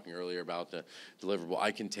Joe was talking earlier about the deliverable.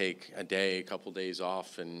 I can take a couple days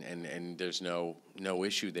off, and there's no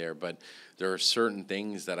issue there. But there are certain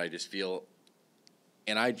things that I just feel,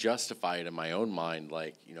 and I justify it in my own mind,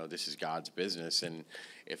 like, you know, this is God's business. And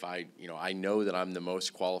if I know that I'm the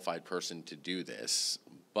most qualified person to do this,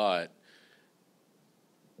 but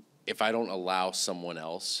if I don't allow someone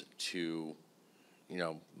else to, you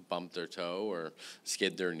know, bump their toe or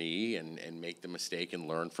skid their knee and make the mistake and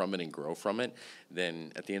learn from it and grow from it,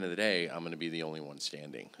 then at the end of the day, I'm going to be the only one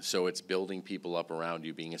standing. So it's building people up around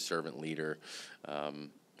you, being a servant leader,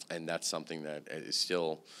 and that's something that is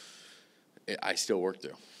I still work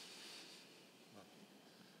through.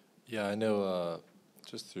 Yeah, I know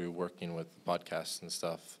just through working with podcasts and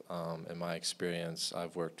stuff, in my experience,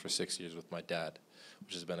 I've worked for 6 years with my dad,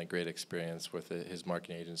 which has been a great experience with his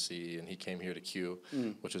marketing agency, and he came here to Q,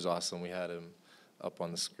 which was awesome. We had him up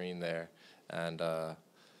on the screen there, and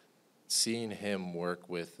seeing him work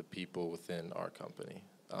with the people within our company,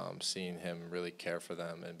 seeing him really care for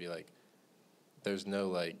them and be like, there's no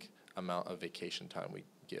like amount of vacation time we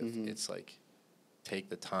give. It's like, take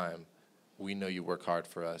the time. We know you work hard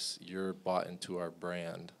for us. You're bought into our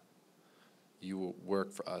brand. You will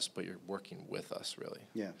work for us, but you're working with us, really.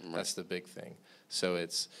 Yeah. That's the big thing. So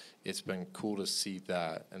it's been cool to see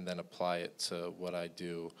that and then apply it to what I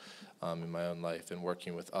do in my own life and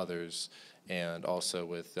working with others, and also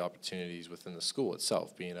with the opportunities within the school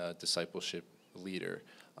itself, being a discipleship leader,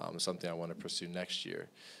 something I want to pursue next year.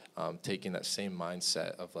 Taking that same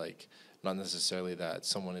mindset of like, not necessarily that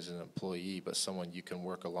someone is an employee, but someone you can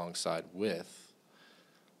work alongside with,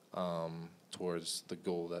 towards the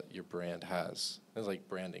goal that your brand has. It's like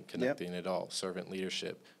branding, connecting it all, servant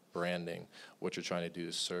leadership, branding, what you're trying to do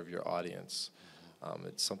to serve your audience.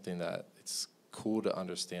 It's something that it's cool to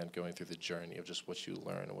understand going through the journey of just what you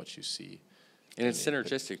learn and what you see. And it's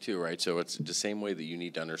synergistic too, right? So it's the same way that you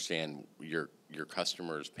need to understand your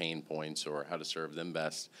customers' pain points or how to serve them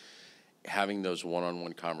best. Having those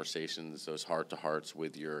one-on-one conversations, those heart-to-hearts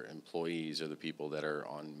with your employees or the people that are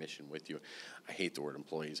on mission with you. I hate the word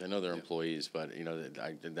employees. I know they're employees, but you know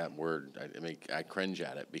that word, I cringe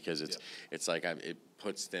at it because it's like it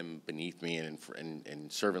puts them beneath me,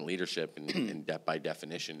 and servant leadership, and by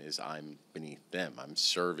definition, is I'm beneath them. I'm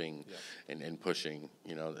serving and pushing,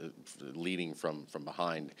 leading from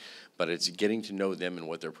behind. But it's getting to know them and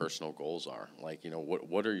what their personal goals are. Like,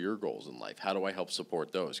 what are your goals in life? How do I help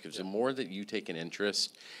support those? Because the more that you take an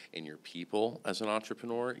interest in your people as an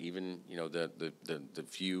entrepreneur, even, the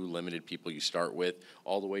few limited people you start with,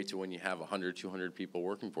 all the way to when you have 100, 200 people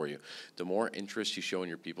working for you, the more interest you show in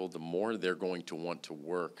your people, the more they're going to want to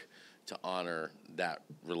work to honor that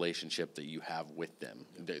relationship that you have with them.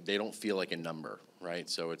 They don't feel like a number, right?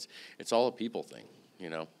 So it's all a people thing,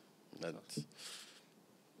 That's.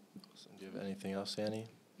 Do you have anything else, Annie?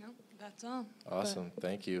 No, that's all. Awesome.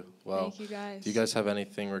 Thank you. Well, thank you guys. Do you guys have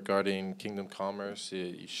anything regarding Kingdom Kommerce?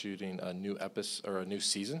 You're shooting a new episode or a new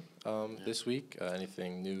season this week.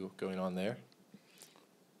 Anything new going on there?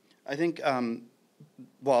 I think,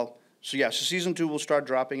 so season 2 will start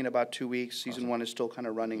dropping in about 2 weeks. Season 1 is still kind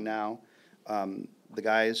of running now. The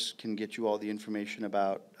guys can get you all the information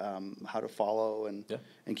about how to follow and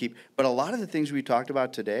keep. But a lot of the things we talked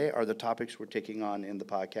about today are the topics we're taking on in the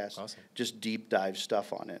podcast. Awesome. Just deep dive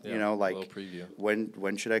stuff on it. Yeah, like a little preview.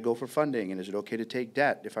 When should I go for funding, and is it okay to take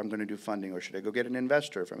debt if I'm going to do funding, or should I go get an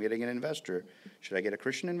investor? If I'm getting an investor, should I get a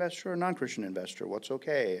Christian investor or a non-Christian investor? What's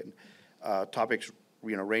okay? And topics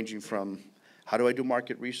ranging from how do I do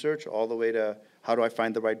market research all the way to how do I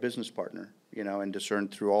find the right business partner, and discern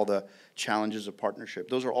through all the challenges of partnership.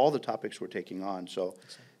 Those are all the topics we're taking on. So,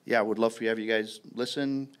 I would love to have you guys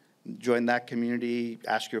listen, join that community,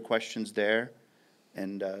 ask your questions there,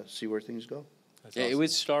 and see where things go. That's awesome. It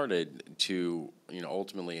was started to,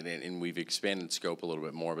 ultimately, and we've expanded scope a little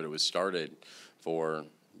bit more, but it was started for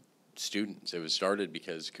students. It was started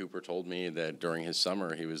because Cooper told me that during his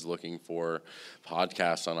summer he was looking for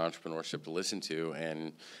podcasts on entrepreneurship to listen to,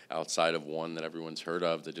 and outside of one that everyone's heard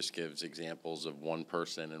of that just gives examples of one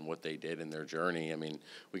person and what they did in their journey. I mean,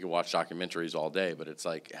 we can watch documentaries all day, but it's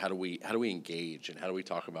like, how do we engage, and how do we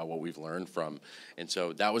talk about what we've learned from? And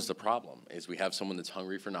so that was the problem, is we have someone that's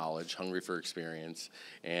hungry for knowledge, hungry for experience,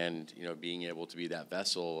 and being able to be that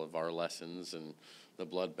vessel of our lessons and the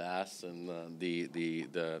bloodbaths and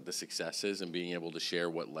the successes, and being able to share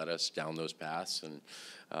what led us down those paths.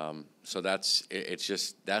 And so that's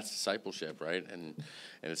discipleship, right? And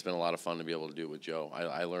it's been a lot of fun to be able to do it with Joe.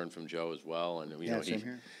 I learned from Joe as well, and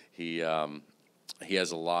he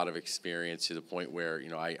has a lot of experience to the point where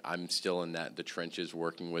I'm still in the trenches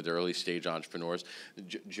working with early stage entrepreneurs.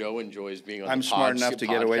 Joe enjoys being on the podcast. I'm smart enough to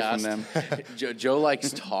get away from them. Joe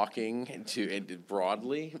likes talking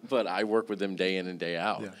broadly, but I work with them day in and day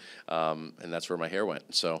out, and that's where my hair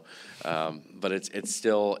went. So, but it's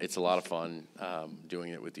a lot of fun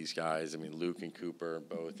doing it with these guys. I mean, Luke and Cooper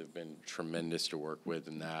both have been tremendous to work with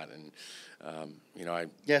in that, and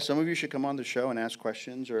some of you should come on the show and ask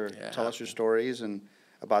questions or tell us your stories and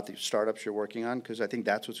about the startups you're working on, because I think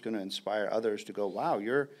that's what's going to inspire others to go, wow,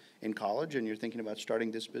 you're in college and you're thinking about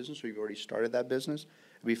starting this business, or you've already started that business.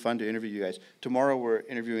 It'd be fun to interview you guys. Tomorrow we're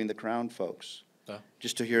interviewing the Crown folks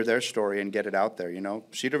just to hear their story and get it out there.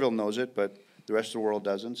 Cedarville knows it, but the rest of the world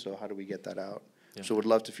doesn't, so how do we get that out? Yeah. So we'd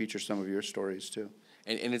love to feature some of your stories too.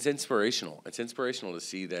 And it's inspirational. It's inspirational to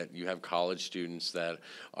see that you have college students that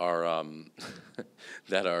are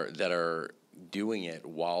that are doing it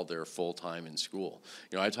while they're full-time in school.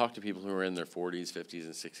 I talk to people who are in their 40s, 50s,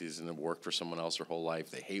 and 60s and have worked for someone else their whole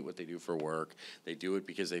life. They hate what they do for work. They do it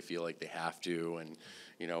because they feel like they have to,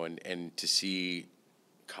 and to see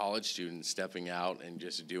college students stepping out and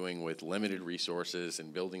just doing with limited resources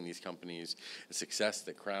and building these companies, the success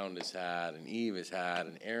that Crown has had and Eve has had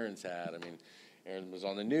and Aaron's had. I mean, Aaron was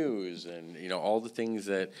on the news, and all the things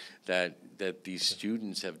that these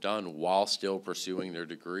students have done while still pursuing their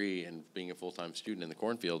degree and being a full-time student in the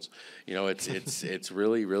cornfields. It's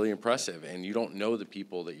really, really impressive, and you don't know the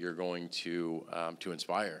people that you're going to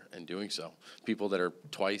inspire in doing so. People that are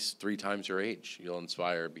 2x, 3 times your age, you'll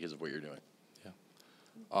inspire because of what you're doing. Yeah,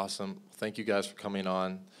 awesome. Thank you guys for coming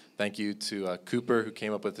on. Thank you to Cooper, who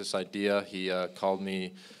came up with this idea. He called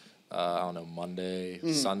me. I don't know, Monday,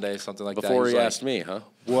 Sunday, something like Before that. He asked me, huh?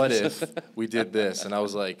 What if we did this? And I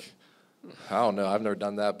was like, I don't know. I've never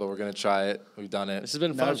done that, but we're going to try it. We've done it. This has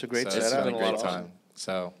been fun. It's a great setup. It's been a great time.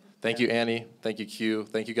 So thank you, Annie. Thank you, Q.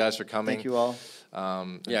 Thank you guys for coming. Thank you all.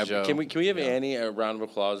 Joe. Can we give Annie a round of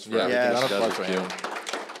applause for everything round she of does applause with for Q?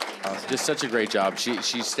 Annie. Just such a great job. She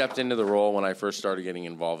stepped into the role when I first started getting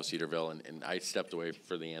involved with Cedarville, and I stepped away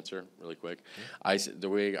for the answer really quick. The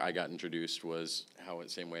way I got introduced was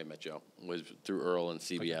same way I met Joe, was through Earl and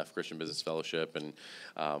CBF, Christian Business Fellowship, and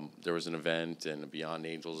there was an event and a Beyond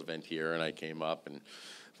Angels event here, and I came up, and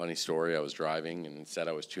funny story, I was driving and said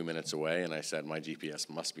I was 2 minutes away, and I said my GPS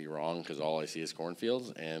must be wrong because all I see is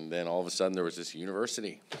cornfields, and then all of a sudden there was this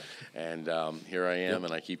university, and here I am,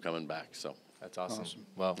 and I keep coming back, so. That's awesome.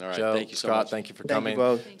 Well, All right, Joe, thank you so Scott, much. thank you for Thank you coming.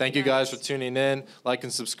 both. Thank you guys for tuning in. Like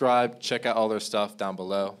and subscribe. Check out all their stuff down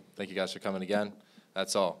below. Thank you guys for coming again.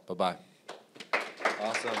 That's all. Bye-bye.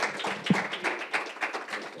 Awesome.